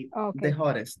yeah, hottest. the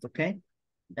hottest, okay?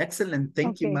 Excellent,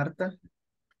 thank you, Marta.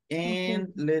 And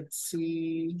let's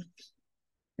see,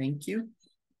 thank you.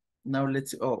 Now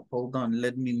let's, oh, hold on,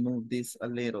 let me move this a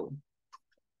little.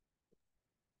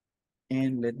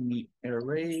 And let me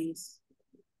erase.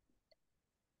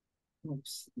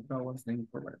 Oops, that was the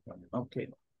incorrect one, okay.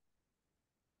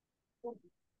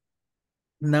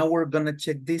 Now we're gonna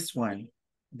check this one.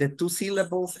 The two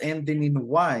syllables ending in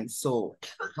Y, so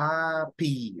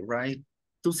happy, right?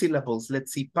 Two syllables,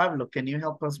 let's see, Pablo, can you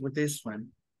help us with this one?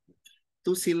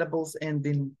 Two syllables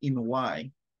ending in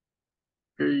Y.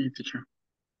 Hey, teacher.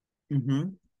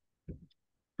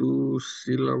 Two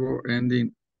syllable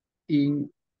ending in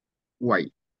Y.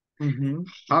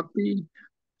 Happy,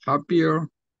 happier,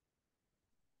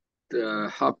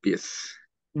 the happiest.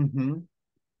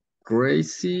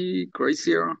 Crazy,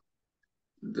 crazier,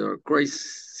 the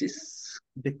craziest.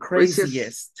 The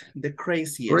craziest. The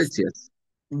craziest. Craziest.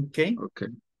 Okay. Okay.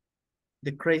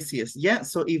 The craziest. Yeah,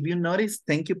 so if you notice,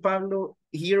 thank you, Pablo.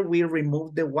 Here we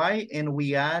remove the Y and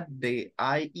we add the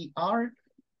IER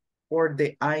or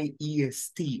the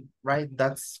IEST, right?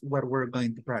 That's what we're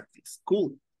going to practice.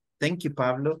 Cool. Thank you,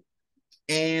 Pablo.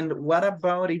 And what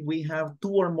about if we have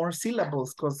two or more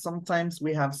syllables? Because sometimes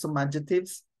we have some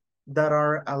adjectives that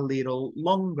are a little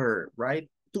longer, right?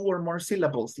 Two or more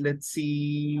syllables. Let's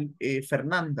see,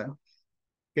 Fernanda.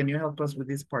 Can you help us with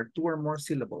this part? Two or more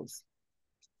syllables.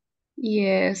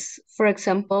 Yes, for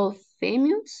example,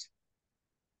 famous,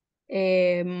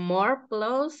 more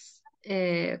plus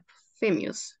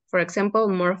famous. For example,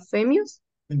 more famous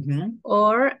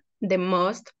or the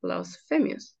most plus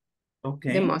famous.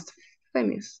 Okay. The most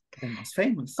famous. The most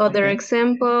famous. Other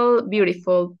example,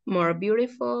 beautiful, more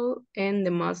beautiful, and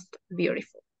the most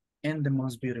beautiful. And the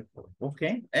most beautiful.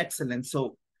 Okay, excellent.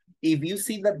 So if you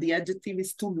see that the adjective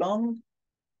is too long,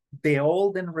 the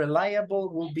old and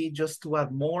reliable will be just to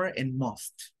add more and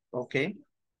most. Okay,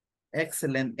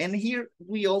 excellent. And here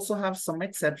we also have some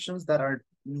exceptions that are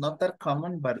not that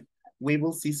common, but we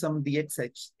will see some of the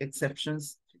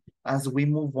exceptions as we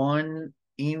move on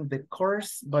in the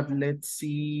course. But let's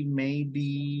see,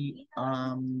 maybe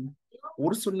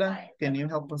Ursula, can you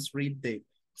help us read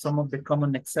some of the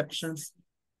common exceptions?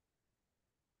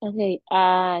 Okay,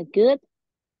 good.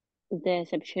 The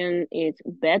exception is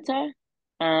better,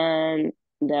 and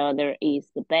the other is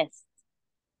the best.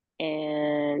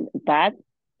 And bad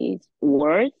is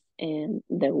worse, and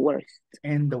the worst.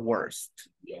 And the worst.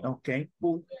 Okay,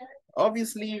 cool.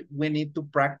 Obviously, we need to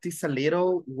practice a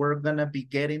little. We're gonna be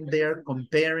getting there,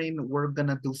 comparing. We're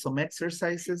gonna do some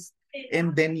exercises,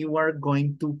 and then you are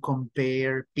going to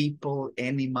compare people,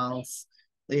 animals,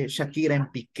 Shakira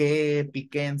and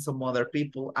Piqué and some other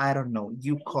people. I don't know,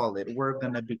 you call it. We're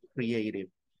gonna be creative,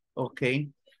 okay?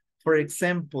 For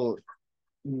example,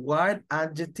 what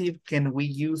adjective can we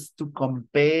use to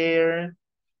compare?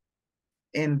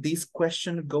 And this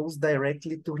question goes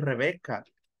directly to Rebecca.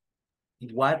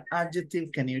 What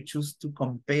adjective can you choose to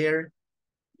compare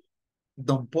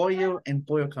Don Pollo and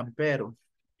Pollo Campero?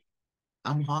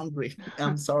 I'm hungry.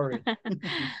 I'm sorry.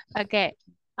 Okay.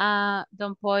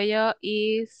 Don Pollo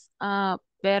is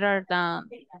better than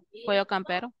Pollo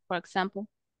Campero, for example.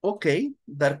 Okay,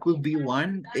 that could be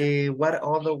one. What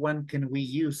other one can we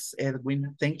use,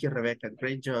 Edwin? Thank you, Rebecca.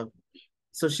 Great job.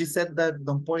 So she said that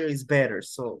Don Pollo is better.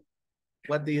 So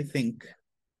what do you think?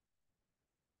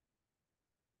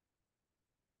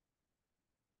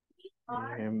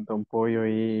 Don Pollo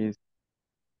is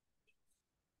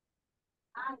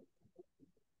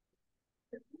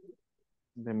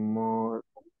the more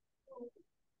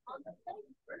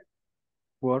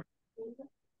work.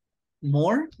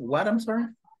 More? What? I'm sorry?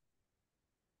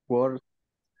 Work.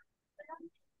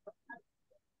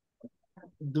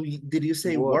 Did you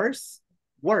say worse?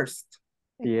 Worst?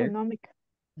 Economic.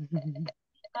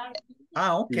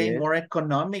 Okay, Yes. more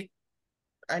economic.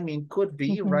 I mean, could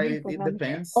be, right? It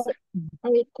depends. Or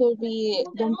it could be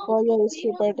Don Pollo is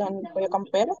cheaper than Pollo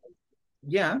Campero.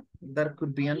 Yeah, that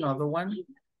could be another one.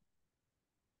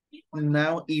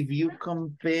 Now, if you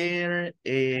compare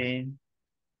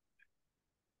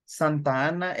Santa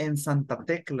Ana and Santa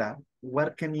Tecla,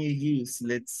 what can you use?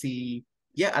 Let's see.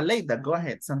 Yeah, Aleida, go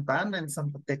ahead. Santa Ana and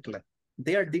Santa Tecla.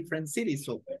 They are different cities,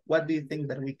 so what do you think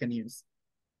that we can use?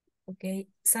 Okay,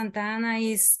 Santa Ana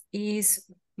is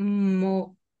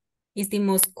the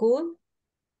most cool.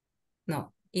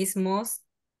 No, is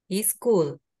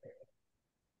cool.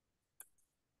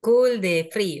 Cool de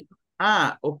frío.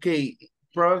 Okay.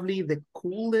 Probably the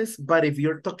coolest, but if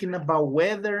you're talking about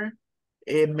weather,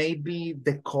 maybe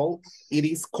it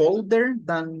is colder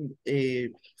than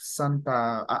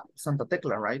Santa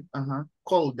Tecla, right?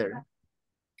 Colder.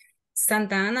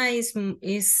 Santa Ana is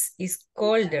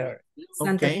colder.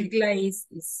 Santa Okay. Tecla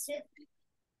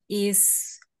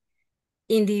is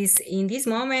in this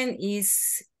moment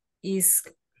is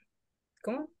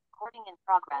 ¿cómo?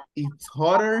 It's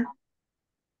hotter.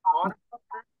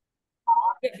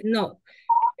 No,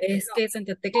 es que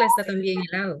Santa Tecla está también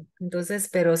helado. Entonces,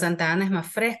 pero Santa Ana es más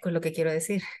fresco, es lo que quiero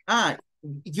decir.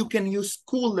 You can use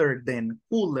cooler then,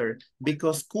 cooler,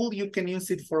 because cool, you can use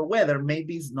it for weather.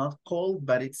 Maybe it's not cold,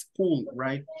 but it's cool,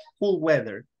 right? Cool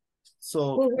weather.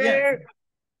 So, Cool yeah.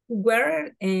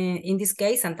 weather, in this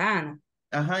case, Santa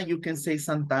Ana. You can say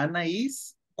Santa Ana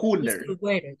is cooler. It's cool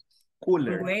weather.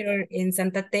 Cooler. Cool weather in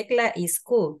Santa Tecla is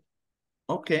cool.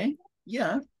 Okay,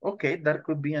 yeah, okay, that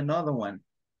could be another one.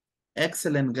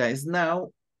 Excellent, guys.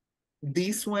 Now,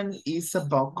 this one is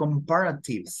about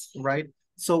comparatives, right?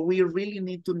 So we really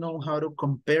need to know how to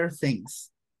compare things.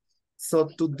 So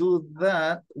to do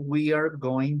that, we are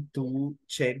going to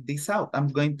check this out. I'm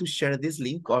going to share this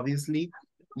link. Obviously,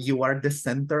 you are the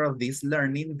center of this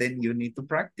learning, then you need to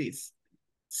practice.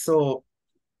 So,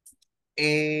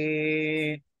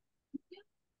 okay,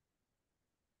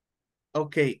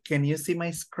 can you see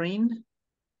my screen?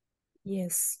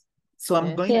 Yes. So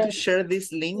I'm going to share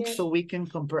this link so we can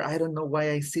compare. I don't know why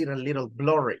I see it a little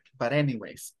blurry, but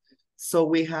anyways. So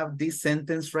we have this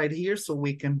sentence right here so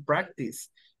we can practice.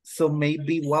 So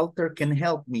maybe Walter can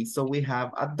help me. So we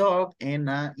have a dog and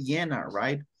a hyena,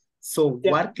 right? So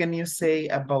what can you say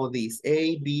about this?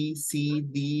 A, B, C,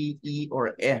 D, E,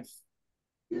 or F?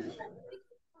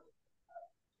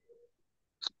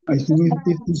 I think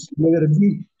it is letter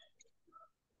B.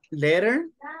 Letter?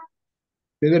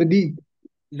 Letter D.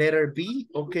 Letter B.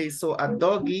 Okay, so a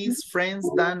dog is friends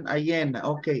than a hyena.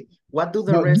 Okay, what do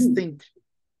the rest think?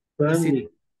 Friendly.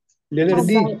 Letter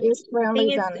D. Is I friendly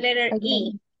think it's than letter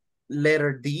E.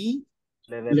 Letter D?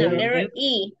 No, letter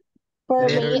E. For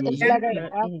Letter me, it's E? letter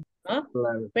F. Huh?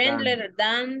 Friend, letter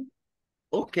than.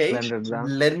 Okay,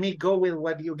 let me go with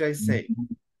what you guys say.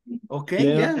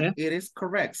 Okay, yeah, it is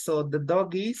correct. So the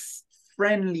dog is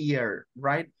friendlier,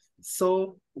 right?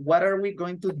 So what are we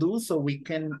going to do so we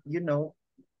can,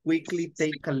 quickly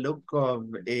take a look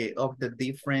of the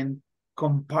different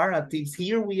comparatives.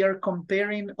 Here we are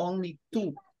comparing only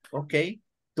two, okay?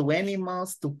 To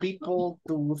animals, to people,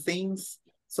 to things.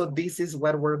 So this is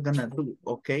what we're gonna do,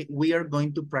 okay? We are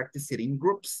going to practice it in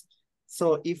groups.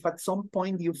 So if at some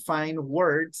point you find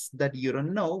words that you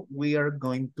don't know, we are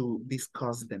going to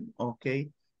discuss them, okay?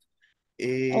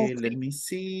 Let me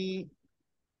see.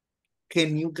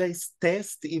 Can you guys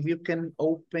test if you can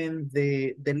open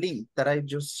the link that I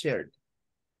just shared?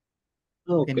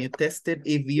 Okay. Can you test it?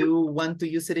 If you want to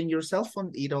use it in your cell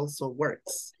phone, it also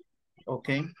works.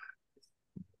 Okay.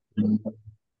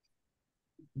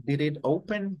 Did it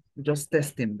open? Just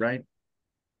testing, right?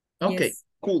 Okay, Yes.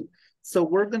 cool. So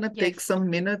we're gonna take Yes. some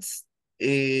minutes.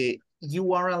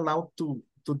 You are allowed to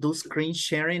do screen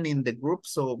sharing in the group.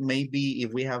 So maybe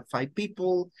if we have 5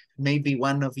 people, maybe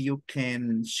one of you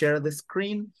can share the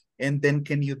screen and then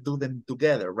can you do them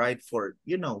together, right? For,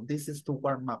 you know, this is to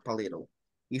warm up a little.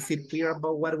 Is it clear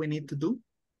about what we need to do?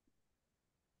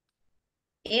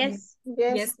 Yes.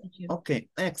 Yes. Okay,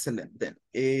 excellent then.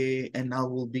 And I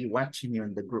will be watching you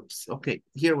in the groups. Okay,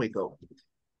 here we go.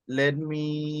 Let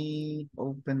me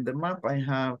open the map. I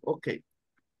have, okay.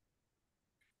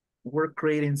 We're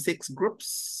creating 6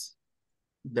 groups.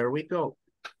 There we go.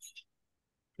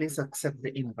 Please accept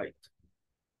the invite.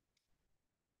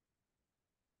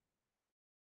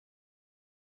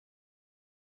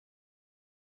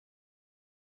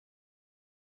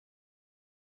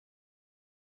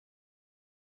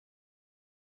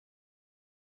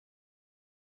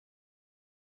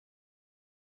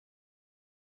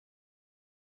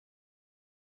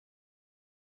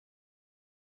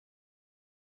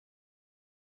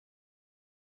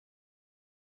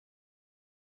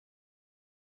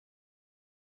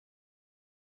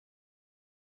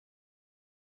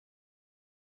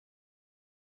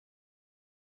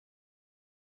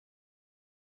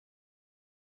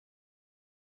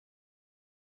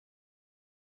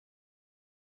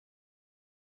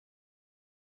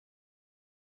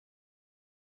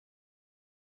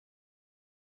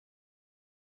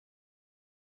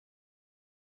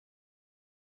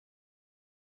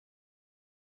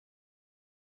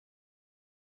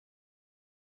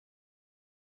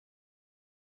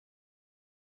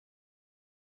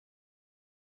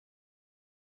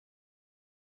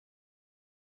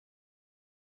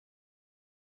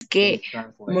 Que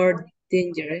Translate. more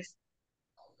dangerous.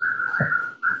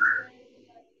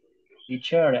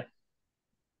 Teacher,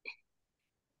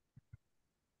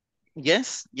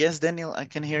 Yes, yes, Daniel, I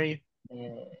can hear you.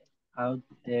 how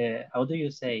do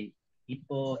you say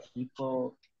hippo,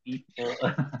 hippo, hippo?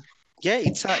 Yeah,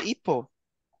 it's a hippo.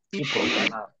 Hippo.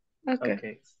 Hippo, right? Okay.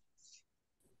 Okay.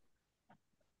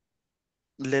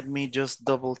 Let me just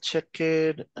double check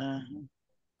it.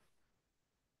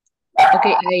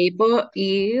 Okay, Aibo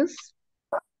is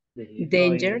The hippo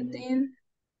danger is then.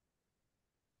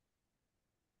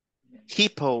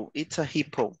 Hippo, it's a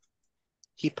hippo.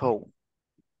 Hippo.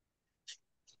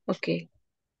 Okay,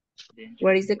 danger.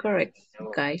 what is the correct,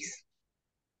 No. guys?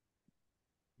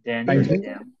 I Danger think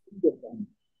them.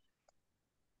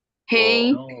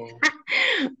 Hey, No.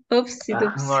 oopsie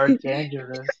More doopsie.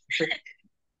 dangerous.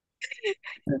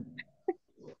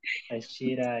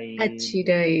 Ashira is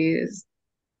Achira is.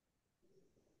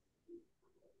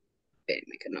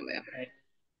 Espérame que no veo.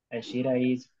 Ashira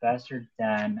is faster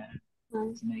than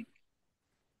snake.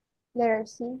 Letter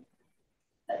C.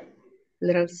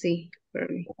 Little C for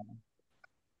me.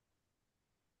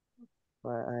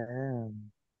 But I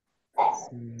am.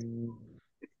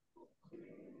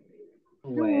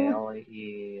 Well, it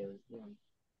is.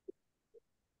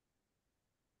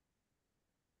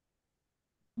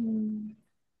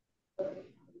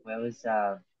 Well, it's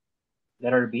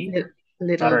letter B.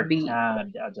 Little Better B.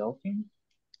 than a dolphin.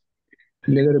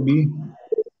 letter B.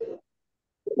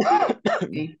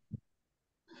 Okay.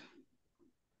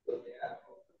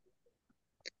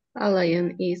 A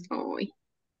lion is oi.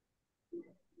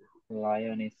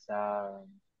 Lion is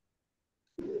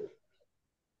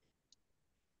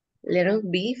Little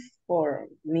B for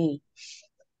me.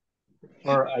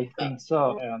 or I think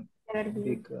so. Letter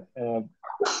B. Because,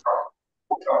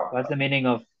 what's the meaning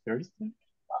of thirsty?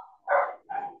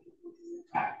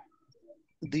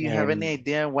 Do you have any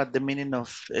idea what the meaning of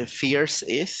fierce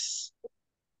is?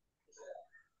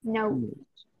 No.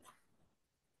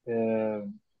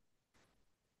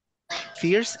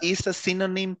 Fierce is a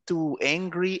synonym to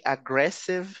angry,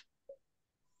 aggressive.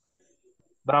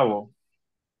 Bravo.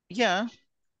 Yeah.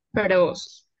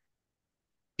 Feroz.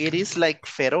 It is like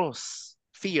feroz,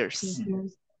 fierce.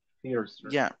 Fierce.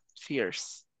 Yeah,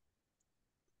 fierce.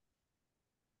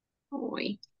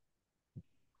 Oi.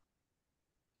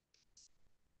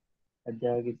 A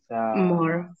dog is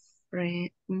More friend.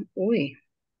 Uy.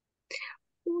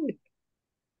 Uy.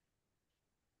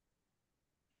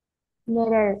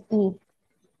 Letter E.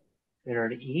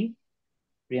 letter E.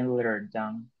 Green letter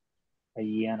down.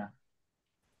 Hyena.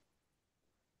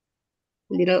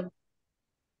 Little.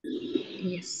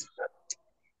 Yes.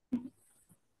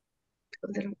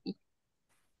 Little E.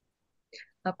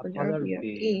 A polar Polar bear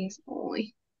bear. is.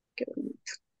 Uy. Qué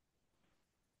bonito.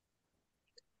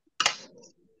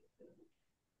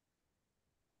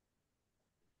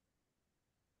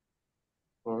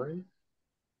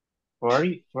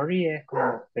 Furry. Furry es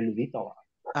como peludito.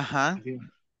 Ajá. Así.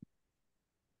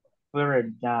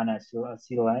 Furry than a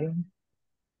sea lion.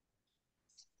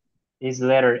 Is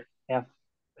letter F.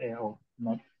 Oh,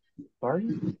 not furry.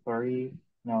 Furry.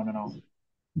 No.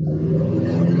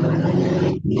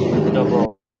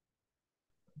 Double.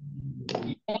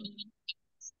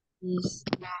 Is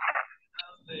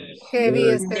Heavy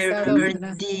es pesado, letter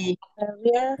 ¿verdad? D.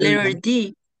 Heavier. Letter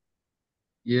D.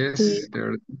 Yes,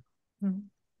 there. Mm.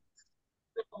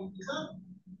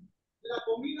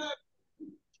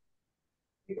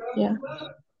 Yeah.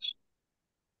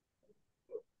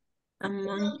 A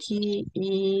monkey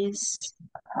is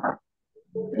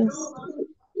Yes.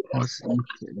 Was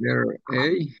letter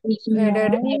A. Letter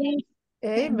No.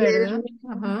 A, Letter, ¿verdad?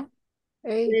 Ajá.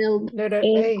 A. little Letter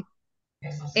A. A.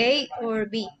 A or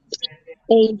B.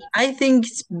 A. I think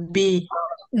it's B.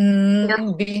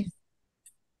 B.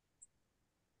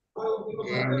 A,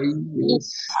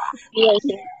 yes. B, I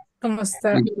think. ¿Cómo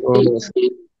está? B. Because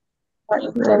For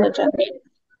intelligent.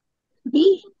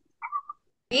 B.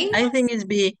 B. I think it's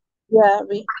B. Yeah,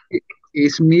 B.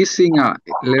 it's missing a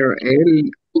letter L.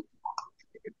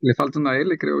 Le falta una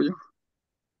L, creo yo.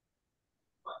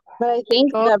 But I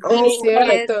think Oh, the B es is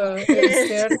correct. Yes. cierto, es Yes.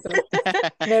 cierto.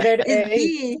 Letter It's A.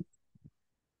 B.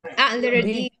 Letter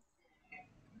D. D.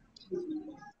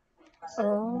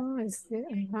 Oh, es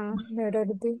ajá. Letter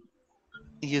D.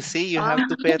 You see, you have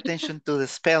to pay attention to the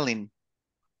spelling.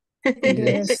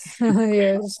 Yes.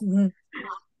 Yes, yes.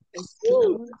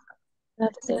 Ooh,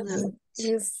 that's it.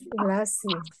 Es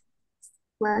lazy.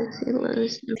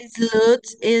 It's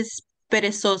Lutz is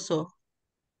perezoso.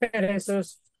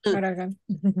 Perezoso. Maragán.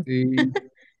 Sí.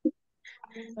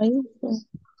 Ahí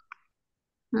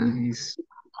Is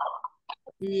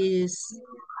Is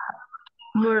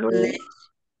More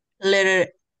letter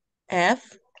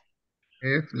F.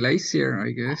 F, lazier,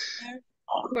 I guess.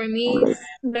 For me is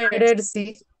Letter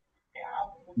C.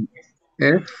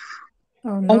 F.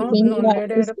 Oh, I no, think no,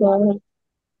 that is letter correct.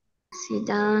 sit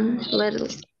down. Letter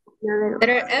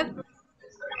F.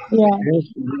 Yeah. F,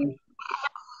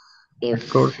 If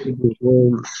according to the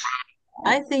rules.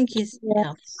 I think it's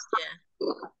Yeah. F.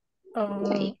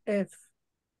 Yeah. F.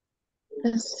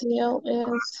 The seal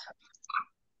is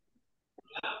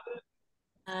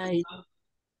Light,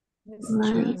 Let's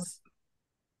my choose.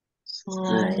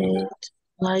 light,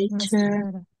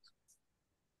 lighter.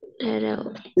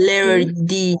 letter Letter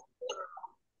D.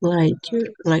 Lighter,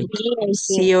 light. D, I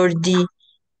C think. or D.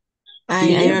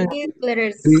 I don't know.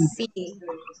 letter C. C.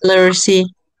 Letter C.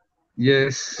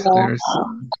 Yes, Yeah. there's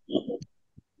Yeah.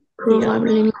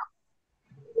 Probably.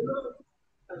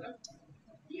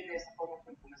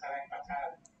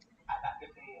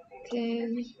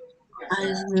 Okay.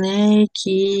 A snake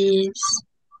is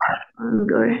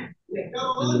Longer.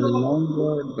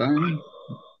 longer than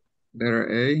letter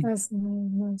A. That's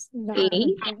nice.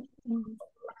 A.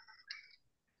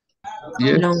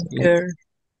 Yes. longer.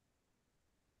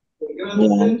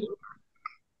 Yeah.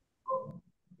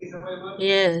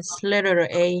 Yes, letter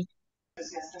A.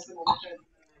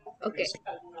 Okay.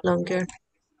 Longer.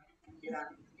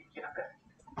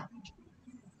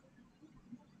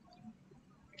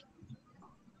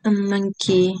 A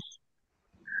monkey.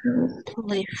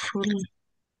 Playful.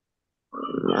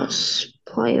 Most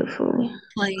playful.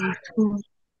 Playful.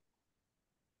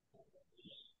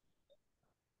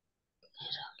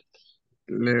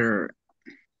 Letter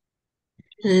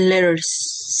Letter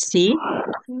C. Oh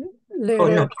no.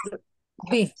 Letter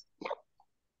B.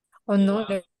 Oh no.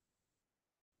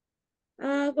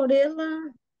 Gorilla.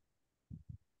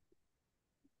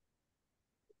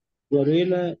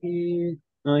 Gorilla is.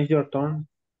 No, it's your turn.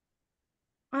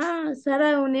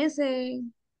 Sarah Onese.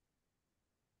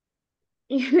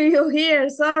 You're here.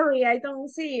 Sorry, I don't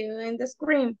see you in the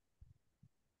screen.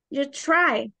 You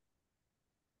try.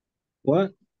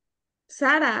 What?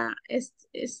 Sarah,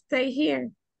 stay here.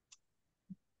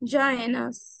 Join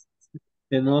us.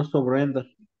 And also Brenda.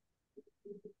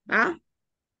 Ah,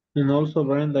 And also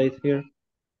Brenda is here.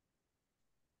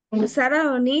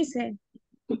 Sarah Onise.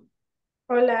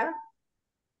 Hola.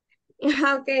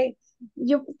 Okay,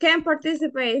 you can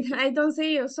participate. I don't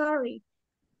see you, sorry.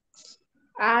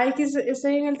 Ay, que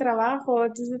estoy en el trabajo,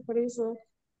 entonces por eso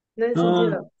no he Oh,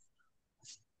 sentido.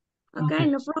 okay,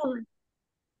 no problem.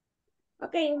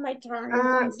 Okay, my turn.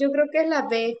 Yo creo que es la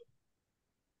B.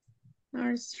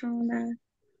 Stronger.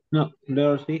 No,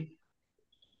 letter C.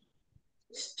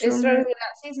 Stronger.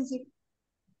 Sí, sí, sí.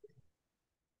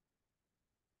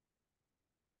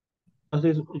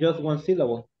 This is just one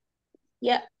syllable.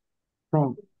 Yeah.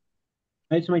 From.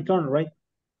 It's my turn, right?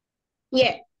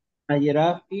 Yeah. A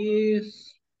giraffe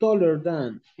is taller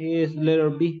than is letter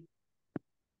B.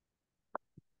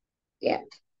 Yeah.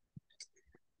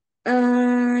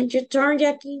 Your turn,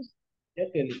 Jackie.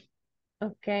 Jackie.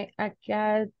 Okay, a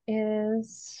cat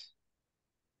is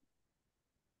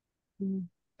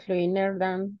cleaner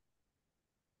than.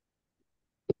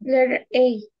 Letter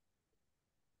A.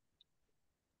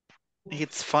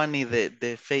 It's funny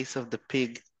the face of the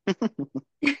pig. I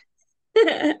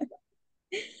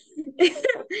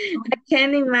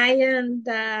can imagine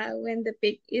that when the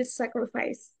pig is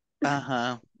sacrificed.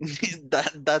 Uh-huh.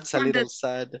 That's a From little the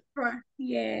sad.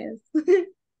 yes.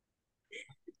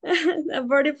 The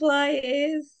butterfly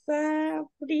is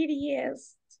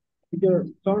prettiest. Your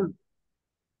turn.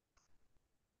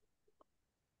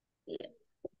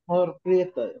 Or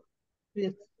Prieta.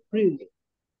 It's pretty.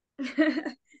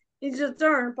 It's your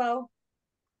turn, Paul.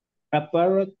 A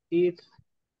parrot is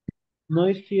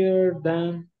noisier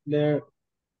than Letter.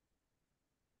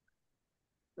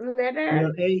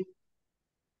 A.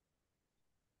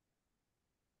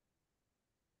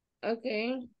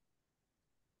 Okay.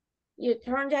 Your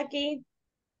turn, Jackie.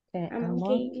 Okay, A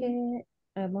monkey.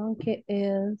 a monkey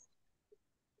is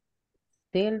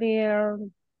stiller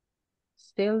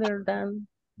than.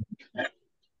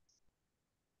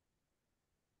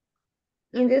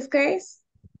 In this case,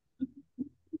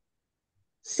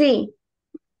 C.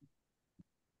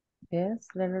 Yes,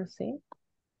 letter C.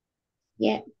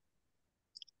 Yeah.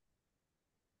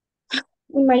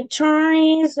 My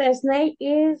choice, a snake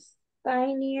is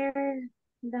tinier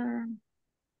than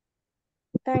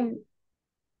time.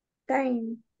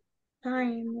 Time.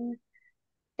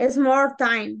 It's more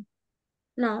time.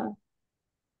 No.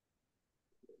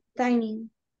 Tiny.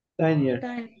 Tinier.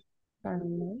 Tiny.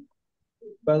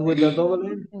 But with the double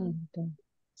N.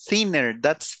 Thinner,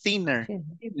 that's thinner.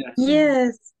 Thinner.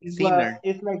 Yes. It's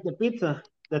like the pizza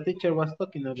the teacher was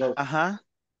talking about. Uh-huh.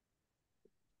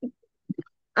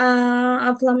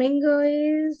 A flamingo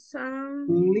is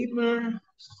Slimmer.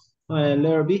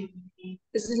 Letter B.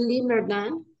 Slimmer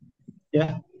than.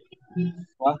 Yeah.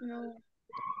 What? No.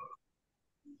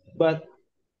 But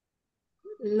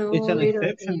No, it's an letter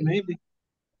exception, A. maybe.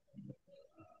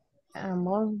 A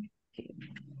monkey.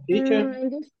 Teacher. In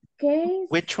this case.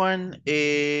 Which one?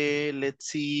 Let's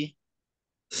see.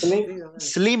 Slim.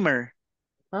 Slimmer.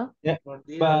 ¿Ah? Yeah. But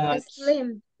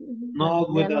Slim.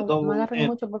 not with a No double agarren M.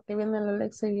 mucho porque viene la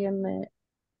Alexa y viene.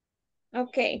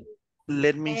 Okay.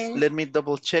 Let me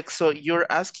double check. So you're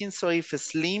asking, so if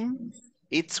slim,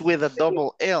 it's with a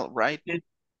double L, right?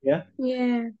 Yeah.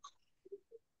 Yeah.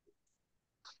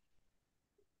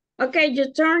 Okay,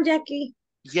 your turn, Jackie.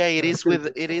 Yeah, it is with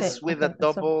a Okay,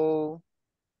 double.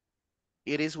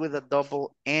 It is with a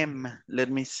double M. Let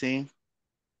me see.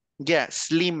 Yeah,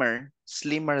 slimmer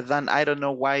than. I don't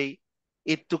know why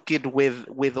it took it with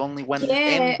only one N,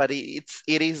 Yeah. but it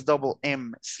is double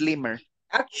M, slimmer.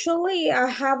 Actually, I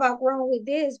have a wrong with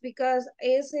this because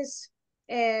this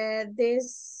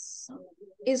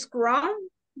is wrong,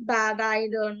 but I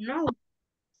don't know.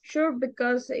 Sure,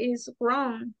 because it's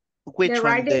wrong. Which The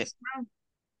one? right is wrong.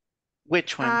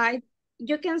 Which one?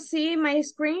 You can see my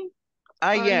screen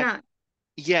or Yeah. not?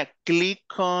 Yeah, click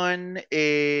on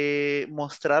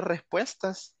mostrar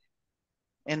respuestas.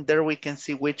 And there we can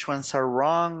see which ones are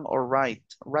wrong or right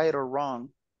or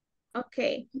wrong.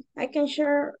 Okay, I can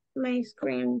share my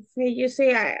screen. So you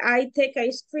see, I take a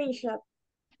screenshot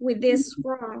with this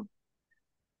wrong.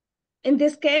 In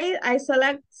this case, I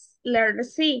select letter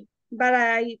C, but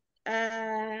I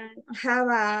have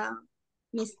a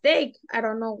mistake. I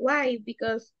don't know why,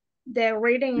 because the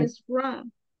reading is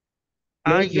wrong.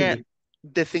 Yeah.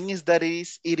 The thing is that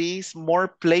it is more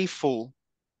playful.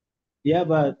 Yeah,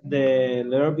 but the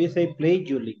letter B say play,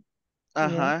 Julie.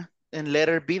 Uh-huh. And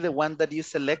letter B, the one that you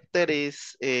selected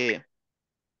is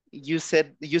you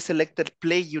selected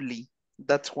play, Julie.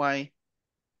 That's why.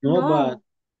 No, but I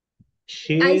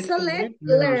she select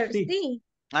letter letter C. C.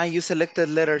 You selected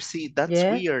letter C. That's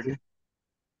weird.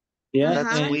 Yeah,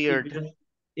 That's weird.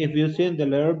 If you see the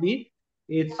letter B,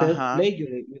 it says play,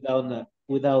 Julie,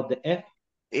 without the F.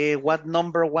 What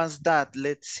number was that?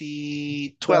 Let's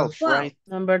see, 12, right?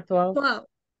 Number 12. 12.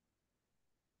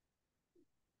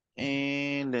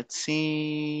 And let's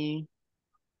see.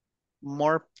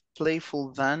 More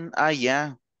playful than.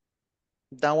 Yeah.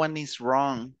 That one is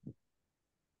wrong.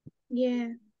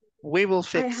 Yeah, We will I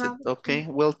fix it, have. okay?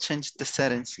 We'll change the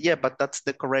settings. Yeah, but that's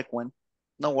the correct one.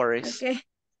 No worries. Okay.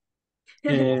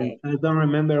 And Okay. I don't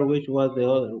remember which was the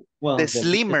other. The Well, the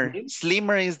slimmer. name.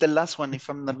 Slimmer is the last one, if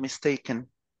I'm not mistaken.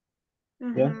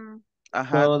 Yeah.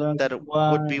 Uh-huh. So that's That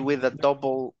would be why. with a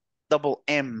double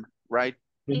M, right?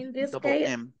 In this Double case,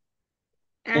 M.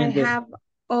 I And the have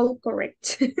all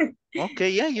correct. Okay,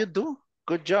 yeah, you do.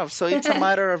 Good job. So it's a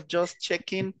matter of just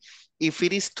checking if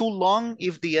it is too long,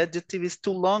 if the adjective is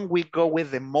too long, we go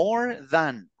with the more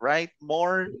than, right?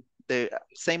 More, the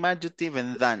same adjective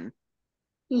and than.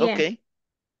 Yeah. Okay,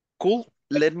 cool.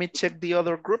 Let me check the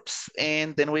other groups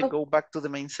and then we Oh, go back to the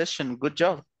main session. Good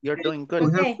job. You're doing good.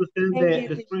 we have okay. to send Thank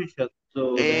you. the screenshot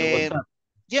to the And WhatsApp.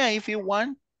 yeah, if you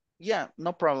want, yeah,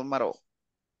 no problem at all.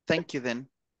 Thank you then.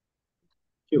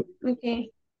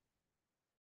 Okay.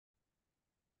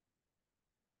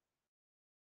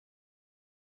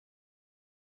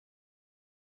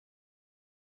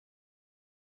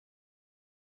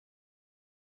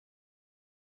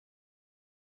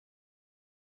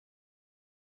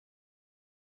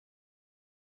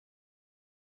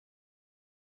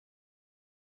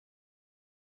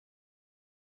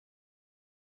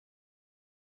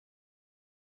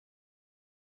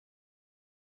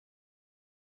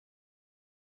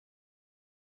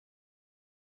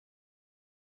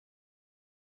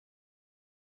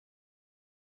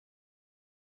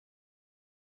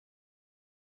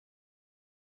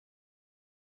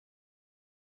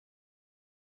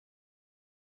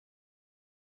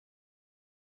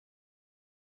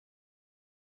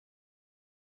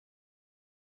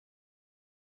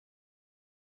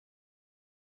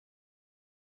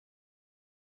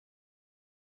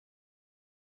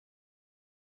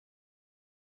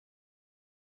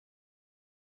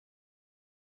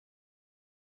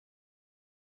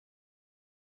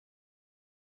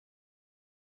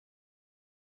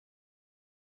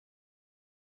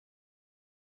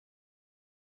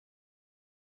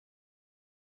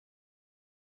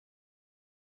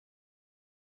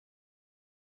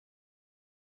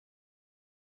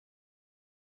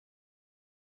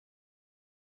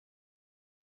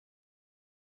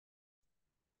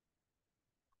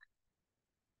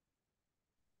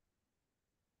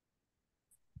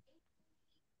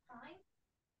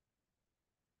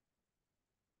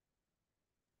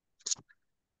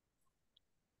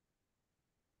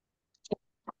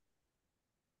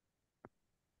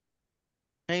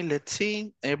 Hey, let's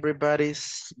see.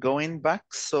 Everybody's going back.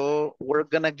 So we're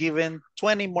gonna give in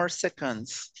 20 more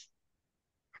seconds.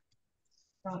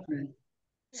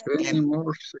 20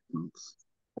 more seconds.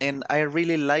 And I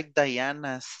really like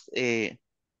Diana's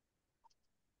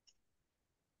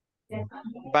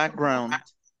background.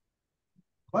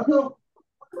 Okay,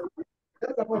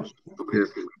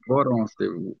 bottom of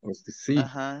the sea.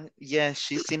 Yeah,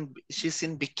 she's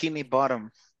in Bikini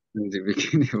Bottom. In the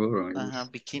bikini bottom, yes.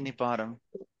 Bikini Bottom.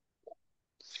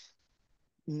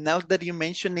 Now that you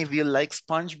mention, if you like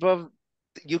SpongeBob,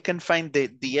 you can find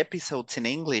the episodes in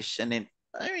English, and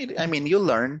I mean, you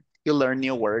learn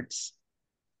new words.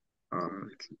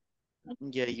 Okay.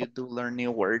 Yeah, you do learn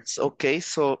new words. Okay,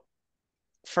 so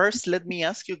first, let me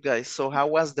ask you guys. So, how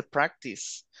was the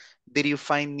practice? Did you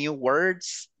find new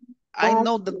words? I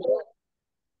know that.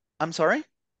 I'm sorry.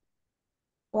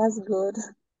 Was good.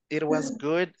 It was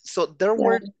good. So there Yeah.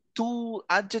 were two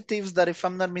adjectives that, if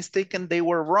I'm not mistaken, they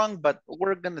were wrong, but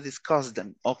we're gonna discuss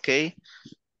them, okay?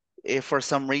 If for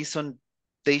some reason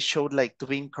they showed like to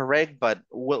be incorrect, but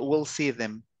we'll see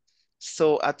them.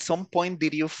 So at some point,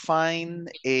 did you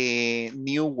find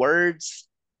new words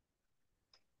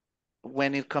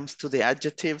when it comes to the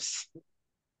adjectives?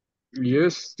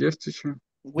 Yes, teacher.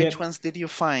 Which ones did you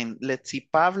find? Let's see,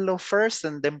 Pablo first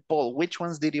and then Paul. Which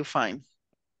ones did you find?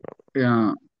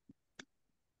 Yeah.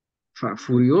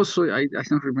 Furioso, I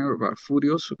don't remember, but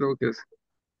Furioso creo que es.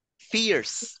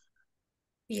 Fierce.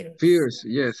 Fierce,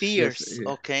 yes. Fierce,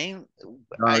 okay.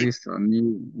 That is a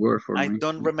new word for I me.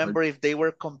 don't remember if they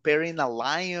were comparing a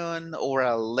lion or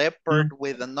a leopard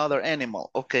with another animal.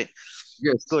 Okay,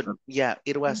 yes. Good. Yeah,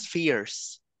 it was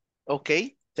fierce.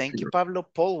 Okay, thank you, Pablo.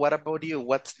 Paul, what about you?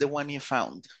 What's the one you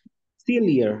found?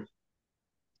 Sillier.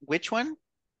 Which one?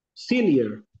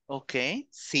 Sillier. Okay,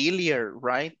 sillier,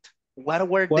 right? What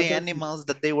were the animals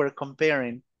that they were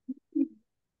comparing?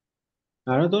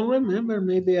 I don't remember.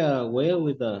 Maybe a whale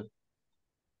with a.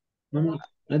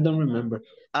 I don't remember.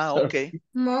 Okay.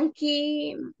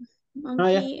 Monkey,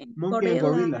 Yeah. and Monkey and gorilla. I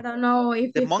gorilla. don't know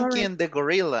if The it's monkey correct. and the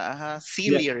gorilla.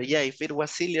 Sillier. Yeah, if it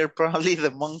was sillier, probably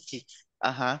the monkey.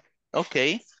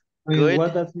 Okay, I mean,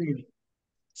 what good. does it mean?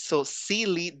 So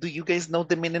silly, do you guys know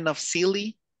the meaning of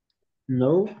silly?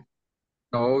 No.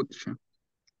 No.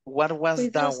 What was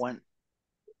With that this, one?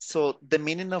 So the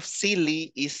meaning of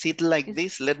silly is it like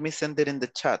this? Let me send it in the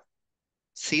chat.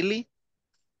 Silly?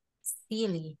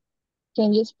 Silly.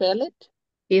 Can you spell it?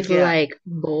 It's Yeah. like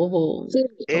bobo.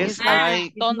 Silly. It's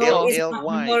like It's more, it's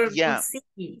Sily. more Yeah,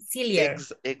 sillier.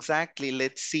 exactly.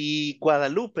 Let's see.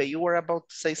 Guadalupe, you were about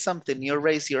to say something. You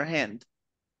raise your hand.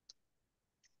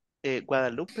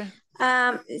 Guadalupe?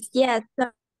 Um, yes,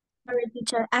 sorry,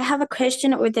 teacher. I have a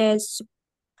question with the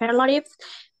superlative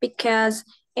because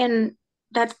in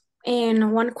that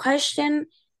in one question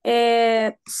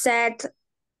said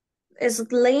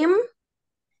slim,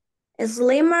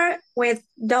 slimmer with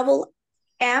double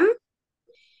M,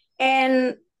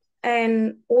 and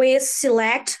we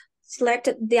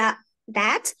selected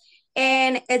that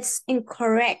and it's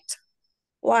incorrect.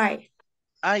 Why?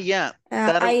 Ah, yeah.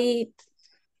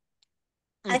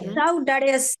 I thought that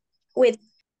is with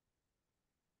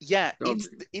Yeah,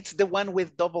 it's the one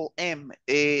with double M.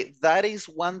 That is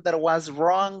one that was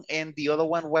wrong, and the other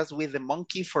one was with the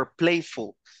monkey for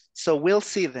playful. So we'll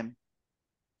see them.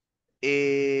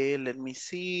 Let me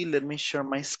see. Let me share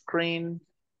my screen.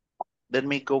 Let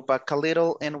me go back a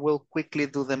little, and we'll quickly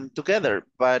do them together.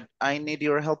 But I need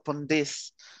your help on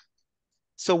this.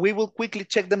 So we will quickly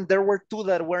check them. There were two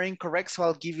that were incorrect, so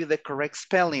I'll give you the correct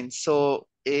spelling. So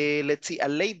let's see,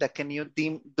 Aleida, can you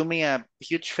do me a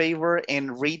huge favor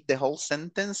and read the whole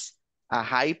sentence? A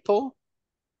hypo?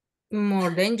 More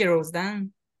dangerous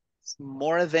than.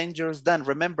 More dangerous than.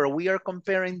 Remember, we are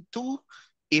comparing two.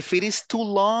 If it is too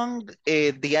long,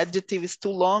 the adjective is too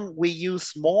long, we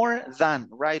use more than,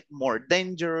 right? More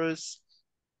dangerous,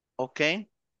 okay?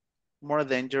 More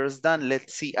dangerous than.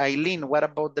 Let's see, Eileen, what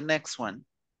about the next one?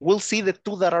 We'll see the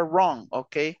two that are wrong,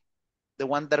 okay? The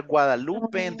one that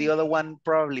Guadalupe and the other one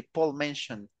probably Paul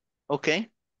mentioned,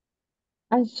 okay?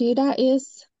 I see that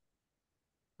is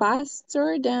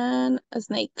faster than a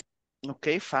snake.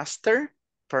 Okay, faster,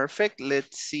 perfect.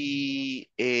 Let's see,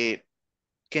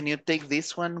 can you take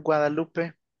this one,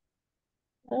 Guadalupe?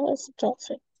 Oh, it's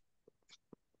dolphin.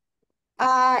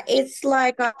 it's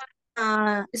like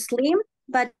slim,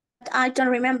 but I don't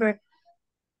remember.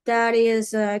 That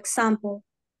is an example.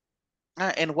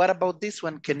 And what about this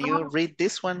one? Can you read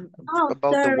this one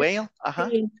about the Sorry. whale?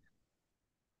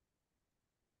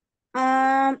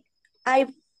 I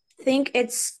think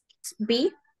it's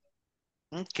B.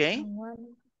 Okay.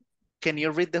 Can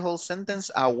you read the whole sentence?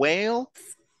 A whale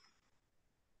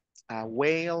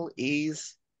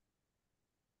is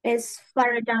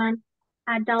Faster than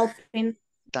a dolphin.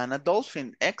 than a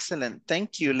dolphin. Excellent.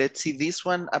 Thank you. Let's see this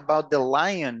one about the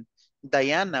lion.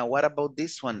 Diana, what about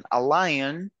this one? A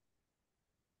lion.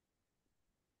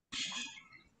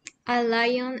 A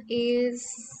lion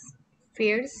is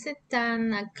fiercer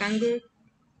than a kangaroo.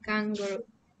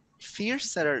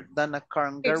 Fiercer than a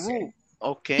kangaroo.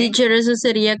 Okay. Teacher, eso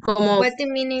sería como What's the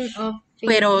meaning of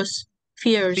feroz.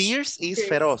 Fierce. Fierce is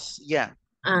feroz. Yeah.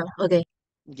 Ah, okay.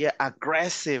 Yeah,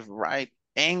 aggressive, right?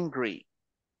 Angry.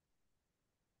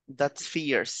 That's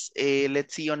fierce.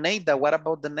 Let's see, Oneida, what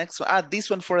about the next one? Ah, this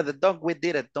one for the dog, we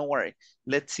did it, don't worry.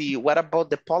 Let's see, what about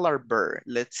the polar bear?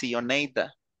 Let's see,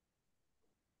 Oneida.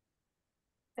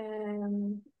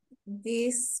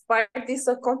 This part is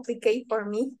so complicated for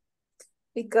me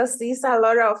because there's a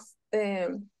lot of I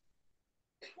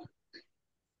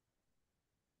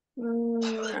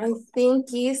think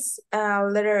it's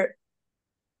letter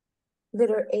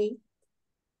A.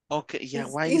 Okay, yeah,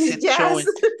 why is it showing?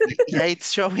 Yeah,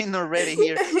 it's showing already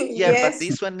here. Yeah, but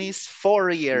this one is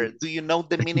fourier. Do you know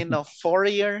the meaning of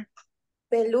fourier?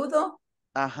 Peludo.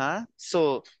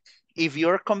 So if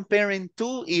you're comparing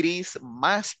two, it is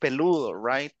más peludo,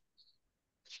 right?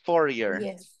 Fourier.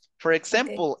 Yes. For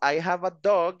example, I have a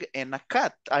dog and a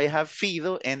cat. I have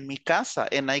Fido and mi casa,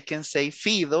 and I can say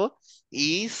Fido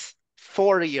is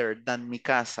fourier than mi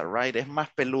casa, right? Es más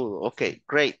peludo. Okay,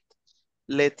 great.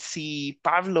 Let's see,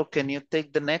 Pablo, can you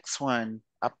take the next one?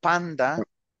 A panda.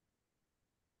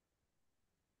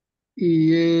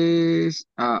 Yes,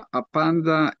 a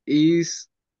panda is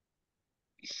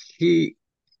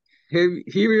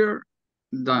heavier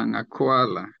than a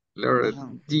koala. Letter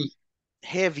D.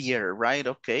 Heavier, right?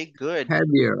 Okay, good.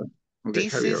 Heavier. Okay,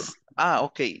 This heavier. is,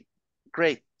 okay,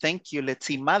 great. Thank you. Let's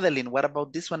see, Madeline, what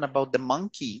about this one about the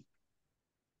monkey?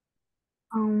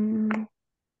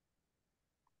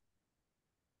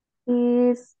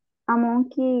 Is a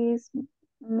monkey is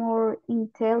more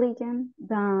intelligent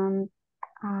than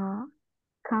a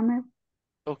camel.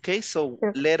 Okay, so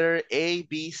letter A,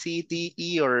 B, C, D,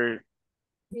 E, or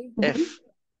F?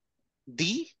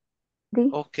 D? D.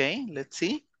 Okay, let's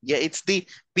see. Yeah, it's D.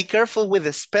 Be careful with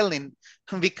the spelling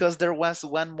because there was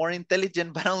one more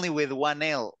intelligent, but only with one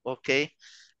L. Okay,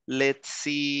 let's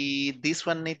see. This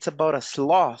one, it's about a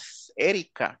sloth.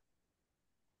 Erika.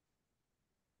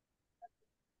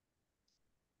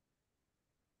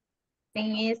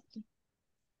 Thing is,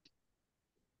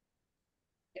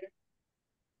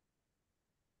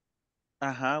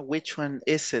 Which one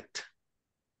is it?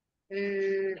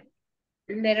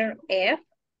 letter F.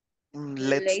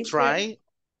 Let's Lazier. try.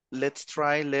 Let's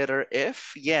try letter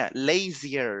F. Yeah,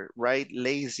 lazier, right?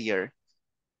 Lazier.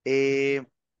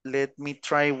 Let me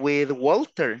try with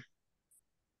Walter.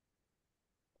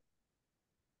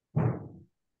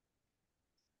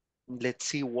 Let's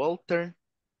see, Walter.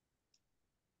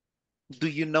 Do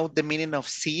you know the meaning of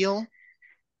seal?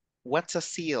 What's a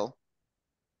seal?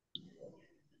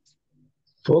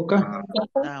 Foca.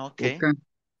 Okay. Okay.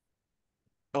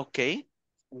 Okay.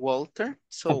 Walter.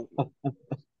 So,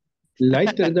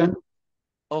 Lighter than.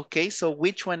 okay. So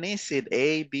which one is it?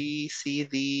 A, B, C,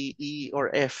 D, E,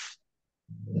 or F?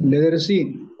 Letter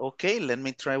C. Okay. Let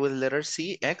me try with letter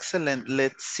C. Excellent.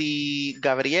 Let's see,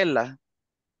 Gabriela.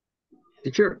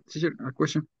 Teacher, a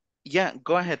question. Yeah,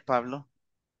 go ahead, Pablo.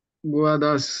 What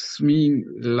does mean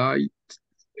light?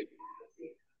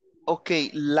 Okay.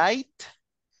 Light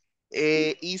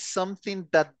is something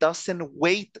that doesn't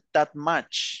weight that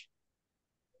much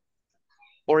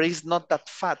or is not that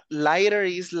fat. Lighter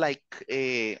is like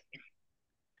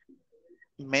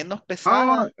menos Oh,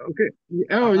 pesada. okay.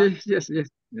 Oh, yes,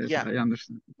 Yeah. I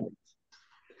understand.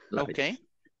 Light. Okay.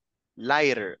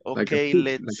 Lighter. Like a Okay, food,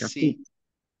 let's like a food. see.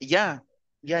 Yeah,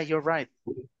 you're right.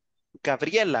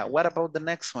 Gabriela, what about the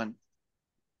next one?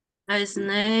 A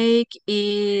snake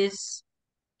is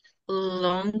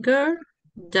longer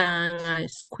than a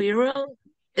squirrel.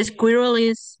 A squirrel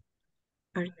is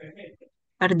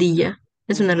ardilla.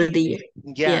 Es una ardilla.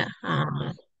 Yeah.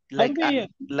 Yeah.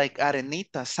 Like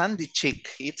Arenita, Sandy Chick,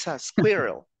 it's a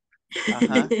squirrel.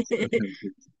 Uh-huh.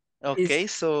 Okay,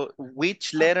 so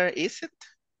which letter is it?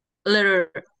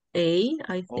 Letter A,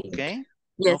 I think. Okay.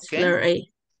 Yes, Okay. letter A.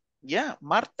 Yeah,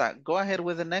 Marta, go ahead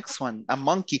with the next one. A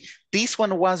monkey. This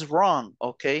one was wrong,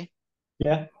 okay?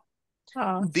 Yeah.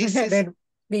 This is Letter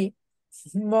B.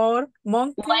 More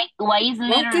monkey. Why is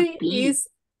letter Monkey B?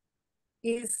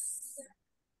 is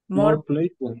More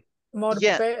playful. more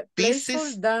yeah, this playful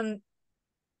is than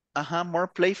more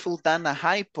playful than a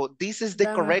hypo. This is the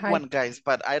than a correct one, hypo. guys,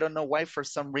 but I don't know why for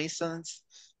some reasons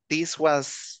this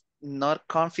was not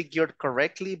configured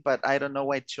correctly, but I don't know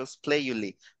why it chose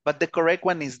playfully. But the correct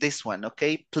one is this one,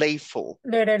 okay? Playful.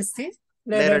 Letter C.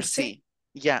 Letter C.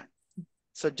 Yeah.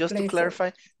 So just to Playful.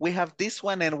 clarify, we have this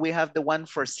one and we have the one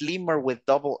for slimmer with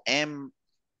double M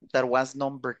that was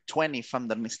number 20, if I'm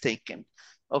not mistaken.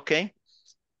 Okay.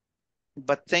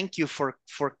 But thank you for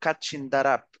catching that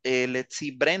up. Let's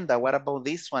see, Brenda, what about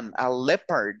this one? A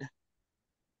leopard.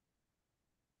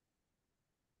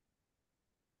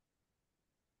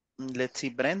 Let's see,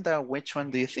 Brenda, which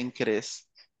one do you think it is?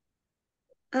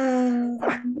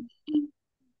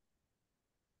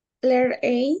 Letter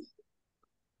A.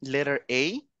 Letter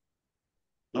A?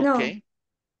 No. Okay.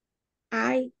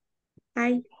 I.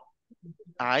 I?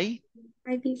 I,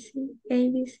 B, C, A,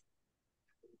 B, C.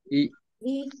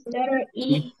 E. Letter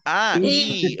E.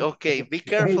 E. Okay, be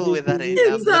careful with that. I'm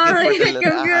looking Sorry, for the I'm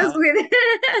letter. confused with it.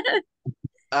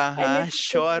 I need to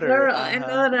Shorter.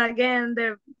 learn again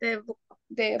the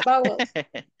vowels.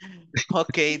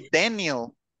 Okay,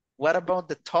 Daniel, what about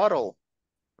the total?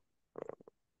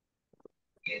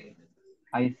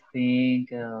 I think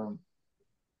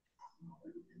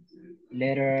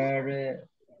letter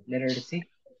C,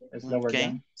 slower Okay,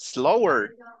 down. slower.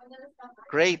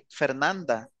 Great,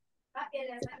 Fernanda.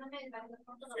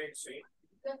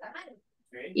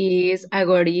 Is a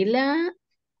gorilla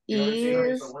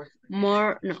is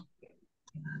more, no.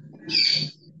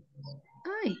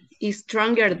 Is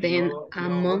stronger than a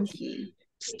monkey.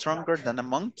 Stronger than a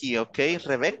monkey, okay.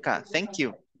 Rebecca, thank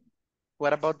you.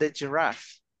 What about the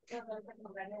giraffe?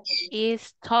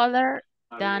 Is taller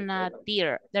than a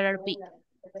deer. Letter B.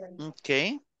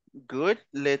 Okay, good.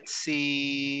 Let's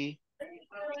see.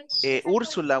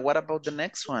 Ursula, what about the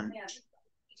next one?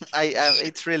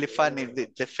 It's really funny,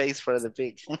 the face for the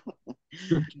pig.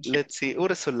 Let's see,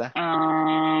 Ursula.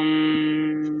 I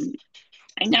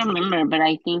don't remember, but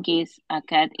I think it's a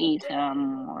cat is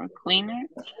more cleaner.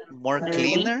 More Letter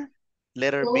cleaner?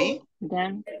 Letter B?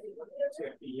 Then.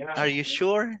 Are you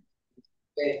sure?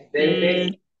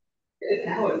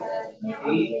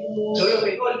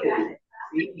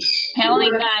 Help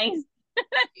me, guys.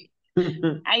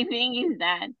 I think it's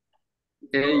that.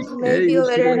 Maybe you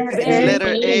letter said. Letter It's A. letter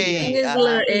I A. think it's letter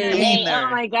Letter A. A. Oh Cleaner.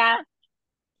 my God.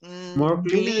 More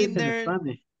cleaner is in Cleaner.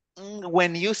 Spanish.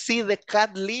 When you see the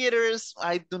cat litters,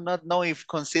 I do not know if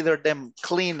consider them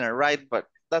cleaner, right? But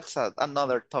that's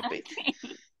another topic.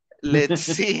 Let's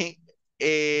see.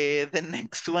 The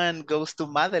next one goes to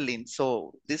Madeline.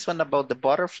 So this one about the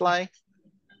butterfly.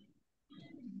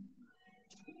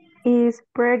 Is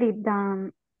pretty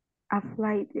than a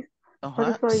flight. Uh-huh.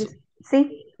 Butterfly is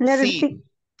C. Letter See, C.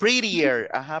 prettier.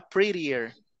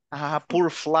 Prettier. Poor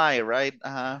fly, right?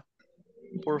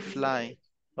 Poor fly.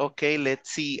 Okay,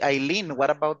 let's see. Eileen, what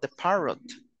about the parrot?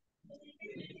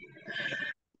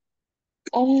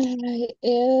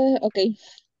 Okay.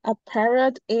 A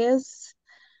parrot is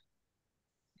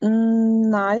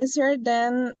nicer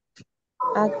than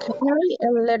a canary, a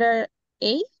letter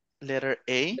A. Letter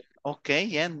A. Okay,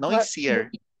 yeah, What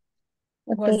noisier.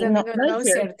 what's Okay, the no, meaning of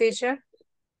noisier. noisier, teacher?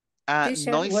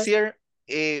 Teacher, what? Noisier.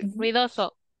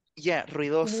 Ruidoso. Yeah,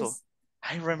 ruidoso. Please.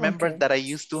 I remember Okay. that I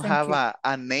used to Thank have you.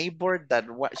 a neighbor that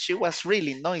she was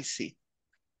really noisy.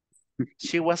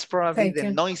 She was probably Thank the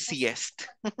you. noisiest.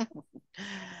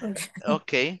 Okay.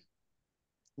 Okay,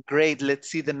 great. Let's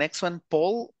see the next one.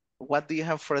 Paul, what do you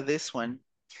have for this one?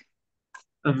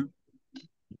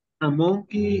 A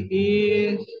monkey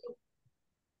is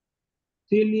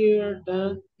sillier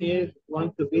than it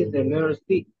want to be the letter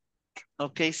C.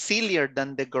 Okay, sillier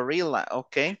than the gorilla.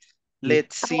 Okay,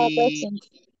 let's I have a see. question.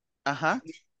 Uh-huh.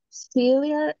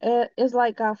 Sillier is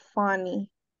like a funny.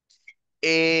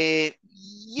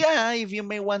 Yeah, if you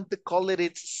may want to call it,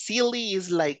 it's silly is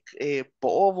like a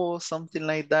bobo, something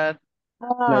like that.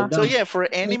 Ah, So yeah, for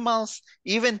animals,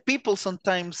 even people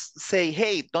sometimes say,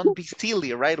 hey, don't be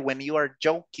silly, right? When you are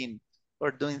joking or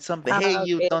doing something, hey,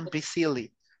 you okay. don't be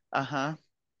silly. Uh-huh.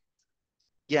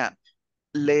 Yeah.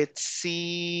 Let's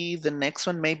see the next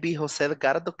one. Maybe Jose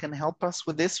Edgardo can help us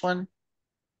with this one.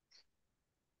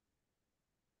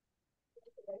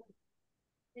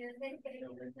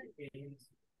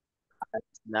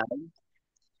 Snake.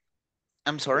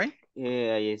 I'm sorry?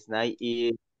 A snake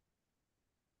is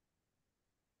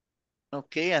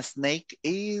Okay, a snake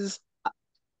is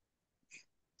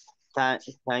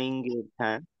tangle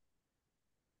tan.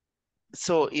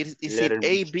 so is it Letter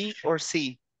A, B, or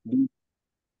C? B.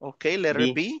 Okay, letter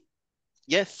B. B.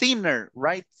 Yeah, thinner,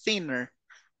 right? Thinner.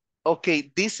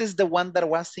 Okay, this is the one that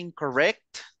was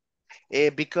incorrect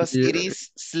because Yeah, it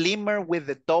is slimmer with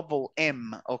a double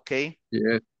M, okay?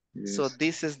 yes, So yes.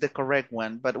 this is the correct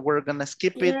one, but we're gonna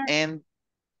skip it Yeah. and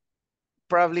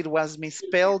probably it was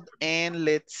misspelled. And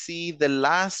let's see the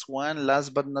last one,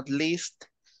 last but not least.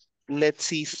 Let's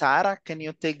see, Sarah, can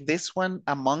you take this one?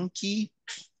 A monkey.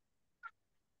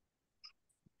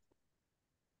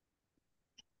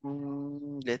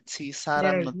 Let's see, Sarah.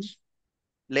 Letter Not... B.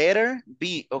 Letter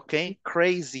B, okay.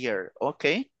 Crazier,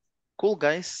 okay. Cool,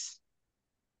 guys.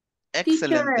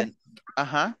 Excellent Teacher, then.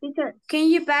 Uh-huh. teacher, can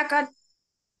you back up?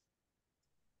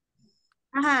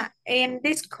 In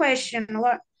this question,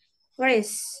 what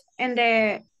is in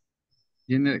the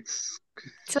Next.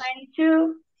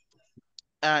 22?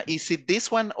 Is it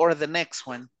this one or the next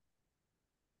one?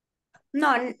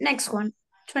 No, next one,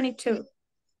 22.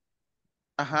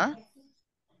 Uh-huh.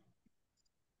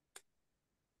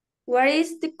 What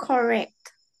is the correct?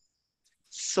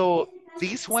 So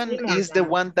this one Slimmer is the than.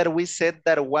 one that we said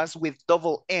that was with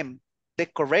double M. The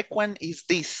correct one is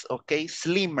this, okay?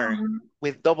 Slimmer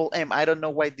with double M. I don't know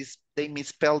why they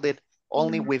misspelled it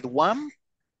only with one,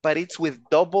 but it's with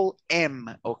double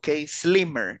M, okay?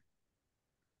 Slimmer.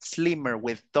 Slimmer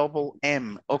with double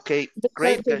M. Okay, Because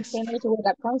great, it guys. finished with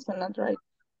a consonant, right?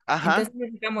 Ajá, Entonces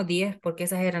necesitamos 10 porque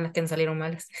esas eran las que nos salieron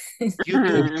malas. you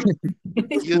do.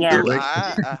 You Yeah. do.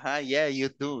 Yeah, you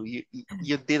do.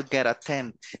 You did get a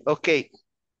 10. Okay,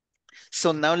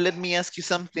 so now let me ask you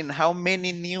something. How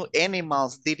many new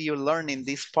animals did you learn in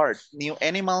this part? New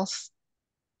animals?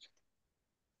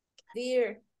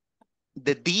 Deer.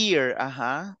 The deer,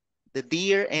 the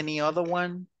deer, any other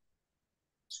one?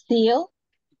 Seal.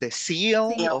 The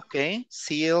seal, Seal. okay.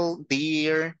 Seal,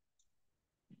 deer,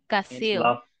 Casil.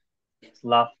 Sloth.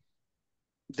 Sloth.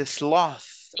 the sloth,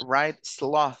 right?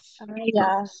 Sloth,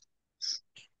 Yeah.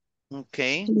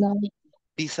 okay. No.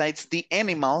 Besides the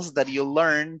animals that you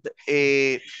learned,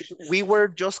 we were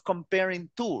just comparing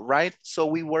two, right? So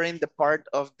we were in the part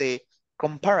of the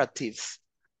comparatives.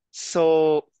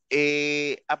 So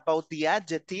about the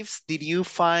adjectives, did you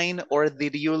find or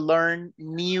did you learn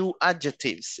new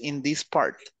adjectives in this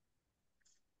part?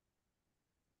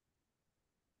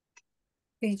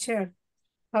 Teacher,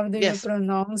 Yes.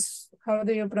 how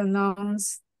do you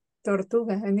pronounce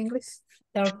tortuga in English?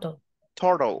 Turtle.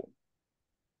 Turtle.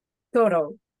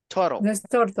 Turtle. Total. That's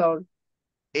turtle.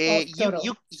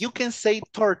 You can say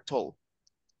turtle.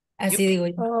 Así digo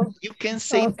yo. Oh, You can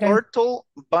say okay. turtle,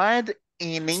 but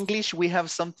in English we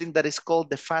have something that is called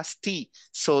the fast T.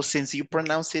 So since you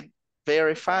pronounce it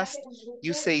very fast,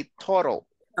 you say total.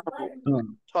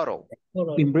 Total.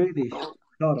 In British,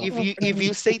 total. If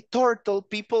you say turtle,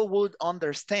 people would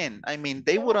understand. I mean,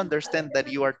 they would understand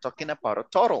that you are talking about a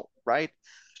turtle, right?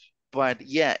 But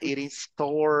yeah, it is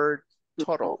total.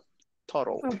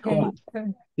 Okay.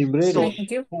 In British, So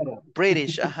total.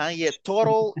 British, yeah,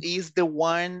 total is the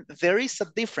one. There is a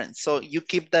difference, so you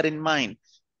keep that in mind.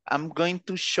 I'm going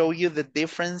to show you the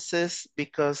differences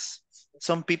because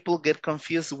some people get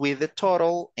confused with the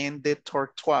total and the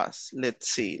tortoise. Let's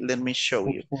see, let me show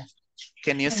you.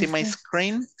 Can you see my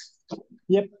screen?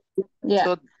 Yep. Yeah.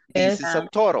 So this is a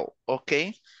total,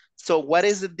 okay? So what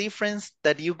is the difference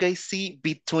that you guys see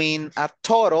between a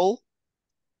total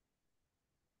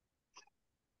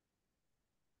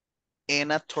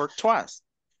and a tortoise?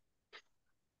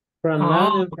 From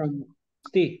land and from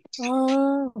sea.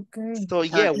 Oh, okay. So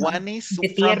yeah, one is De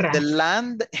from tierra. the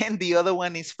land and the other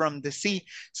one is from the sea.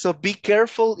 So be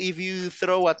careful if you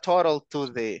throw a turtle to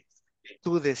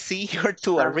the sea or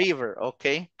to a river,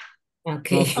 okay?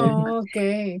 Okay.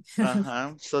 Okay.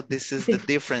 So this is the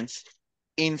difference.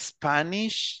 In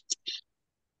Spanish,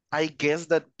 I guess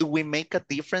that do we make a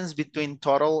difference between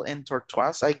turtle and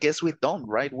tortoise? I guess we don't,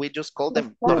 right? We just call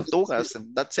them tortugas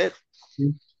and that's it.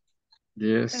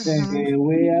 Yes.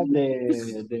 We have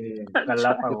the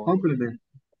Galápagos. complement,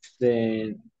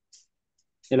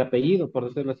 el apellido, por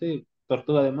decirlo así.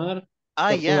 Tortuga de mar,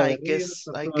 Yeah, tortuga de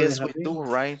río, I tortuga de guess we jardín. do,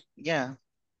 right? Yeah.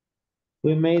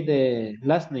 We made the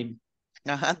last name.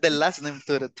 The last name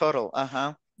to the turtle.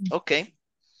 Okay.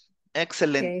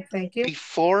 Excellent. Okay, thank you.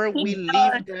 Before we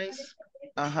leave, guys,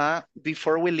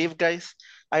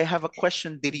 I have a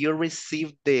question. Did you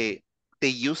receive the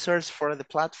users for the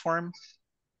platform?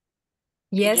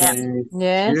 Yes.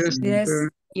 Yes. Yes.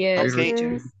 Yes.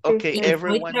 Okay, Y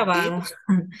muy trabado.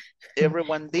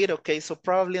 everyone did. Okay, so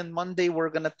probably on Monday we're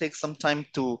gonna take some time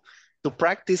to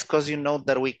practice because you know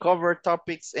that we cover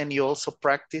topics and you also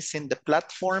practice in the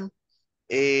platform.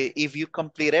 If you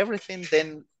complete everything,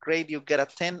 then great, you get a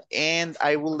 10 and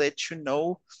I will let you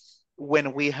know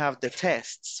when we have the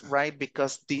tests, right?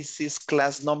 Because this is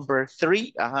class number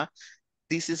 3.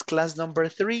 This is class number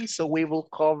 3, so we will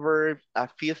cover a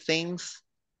few things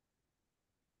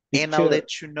and I'll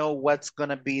let you know what's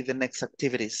gonna be the next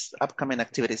activities, upcoming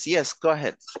activities. Yes, go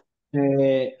ahead.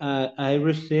 I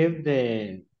received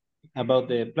about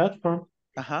the platform,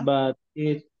 but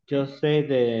it just say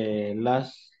the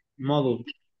last module.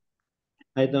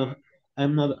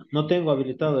 No tengo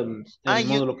habilitado el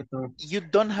módulo que estamos. You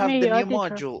don't have the new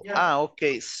module.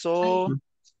 Okay, so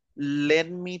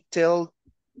let me tell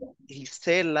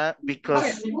Gisela,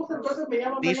 because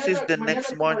this is the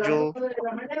next module.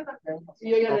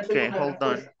 Okay, hold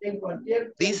on.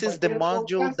 This is the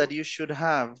module that you should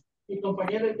have.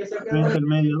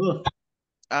 Intermedio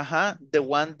 2. The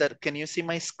one that, can you see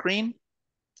my screen?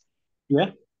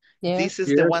 Yeah. This is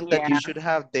the one that you should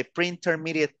have, the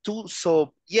pre-intermediate 2.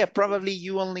 So yeah, probably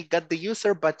you only got the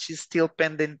user, but she's still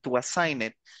pending to assign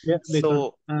it. Yeah,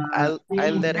 so I'll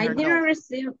let her know.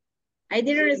 I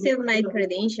didn't receive my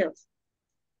credentials.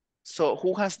 So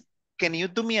can you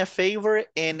do me a favor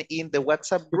and in the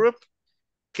WhatsApp group,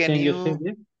 can you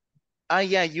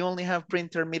yeah, you only have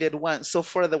pre-intermediate 1. So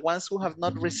for the ones who have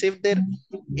not received it,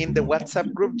 in the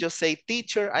WhatsApp group, just say,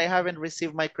 teacher, I haven't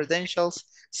received my credentials.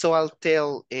 So I'll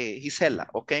tell Gisela,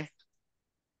 okay?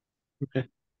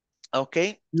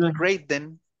 Okay, great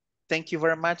then. Thank you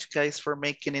very much, guys, for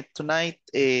making it tonight.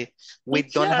 We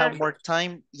don't have more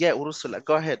time. Yeah, Ursula,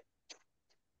 go ahead.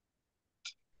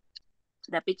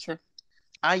 The picture.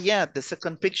 Yeah, the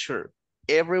second picture.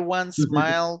 Everyone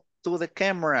smile to the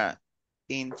camera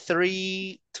in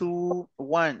 3, 2,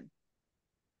 1.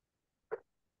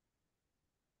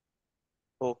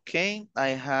 Okay, I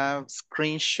have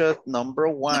screenshot number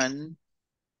 1.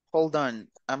 Hold on,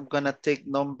 I'm gonna take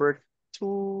number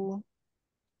 2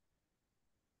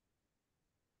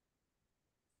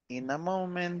 in a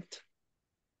moment.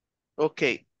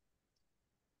 Okay,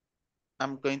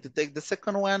 I'm going to take the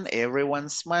second one. Everyone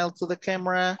smile to the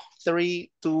camera.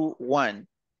 3, 2, 1.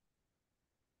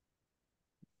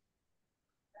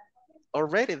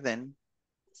 Alrighty then.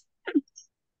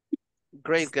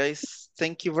 Great, guys.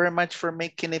 Thank you very much for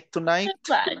making it tonight.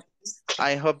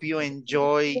 I hope you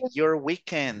enjoy your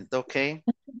weekend, okay?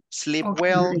 Sleep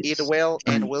well, eat well,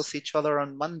 and we'll see each other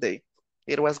on Monday.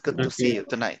 It was good to see you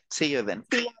tonight. See you then.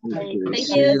 Thank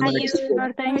See you. you Thank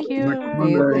you. Thank you. next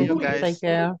Monday. See you guys. Take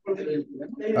care.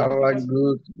 Have a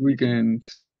good weekend.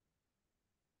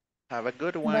 Have a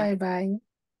good one. Bye bye.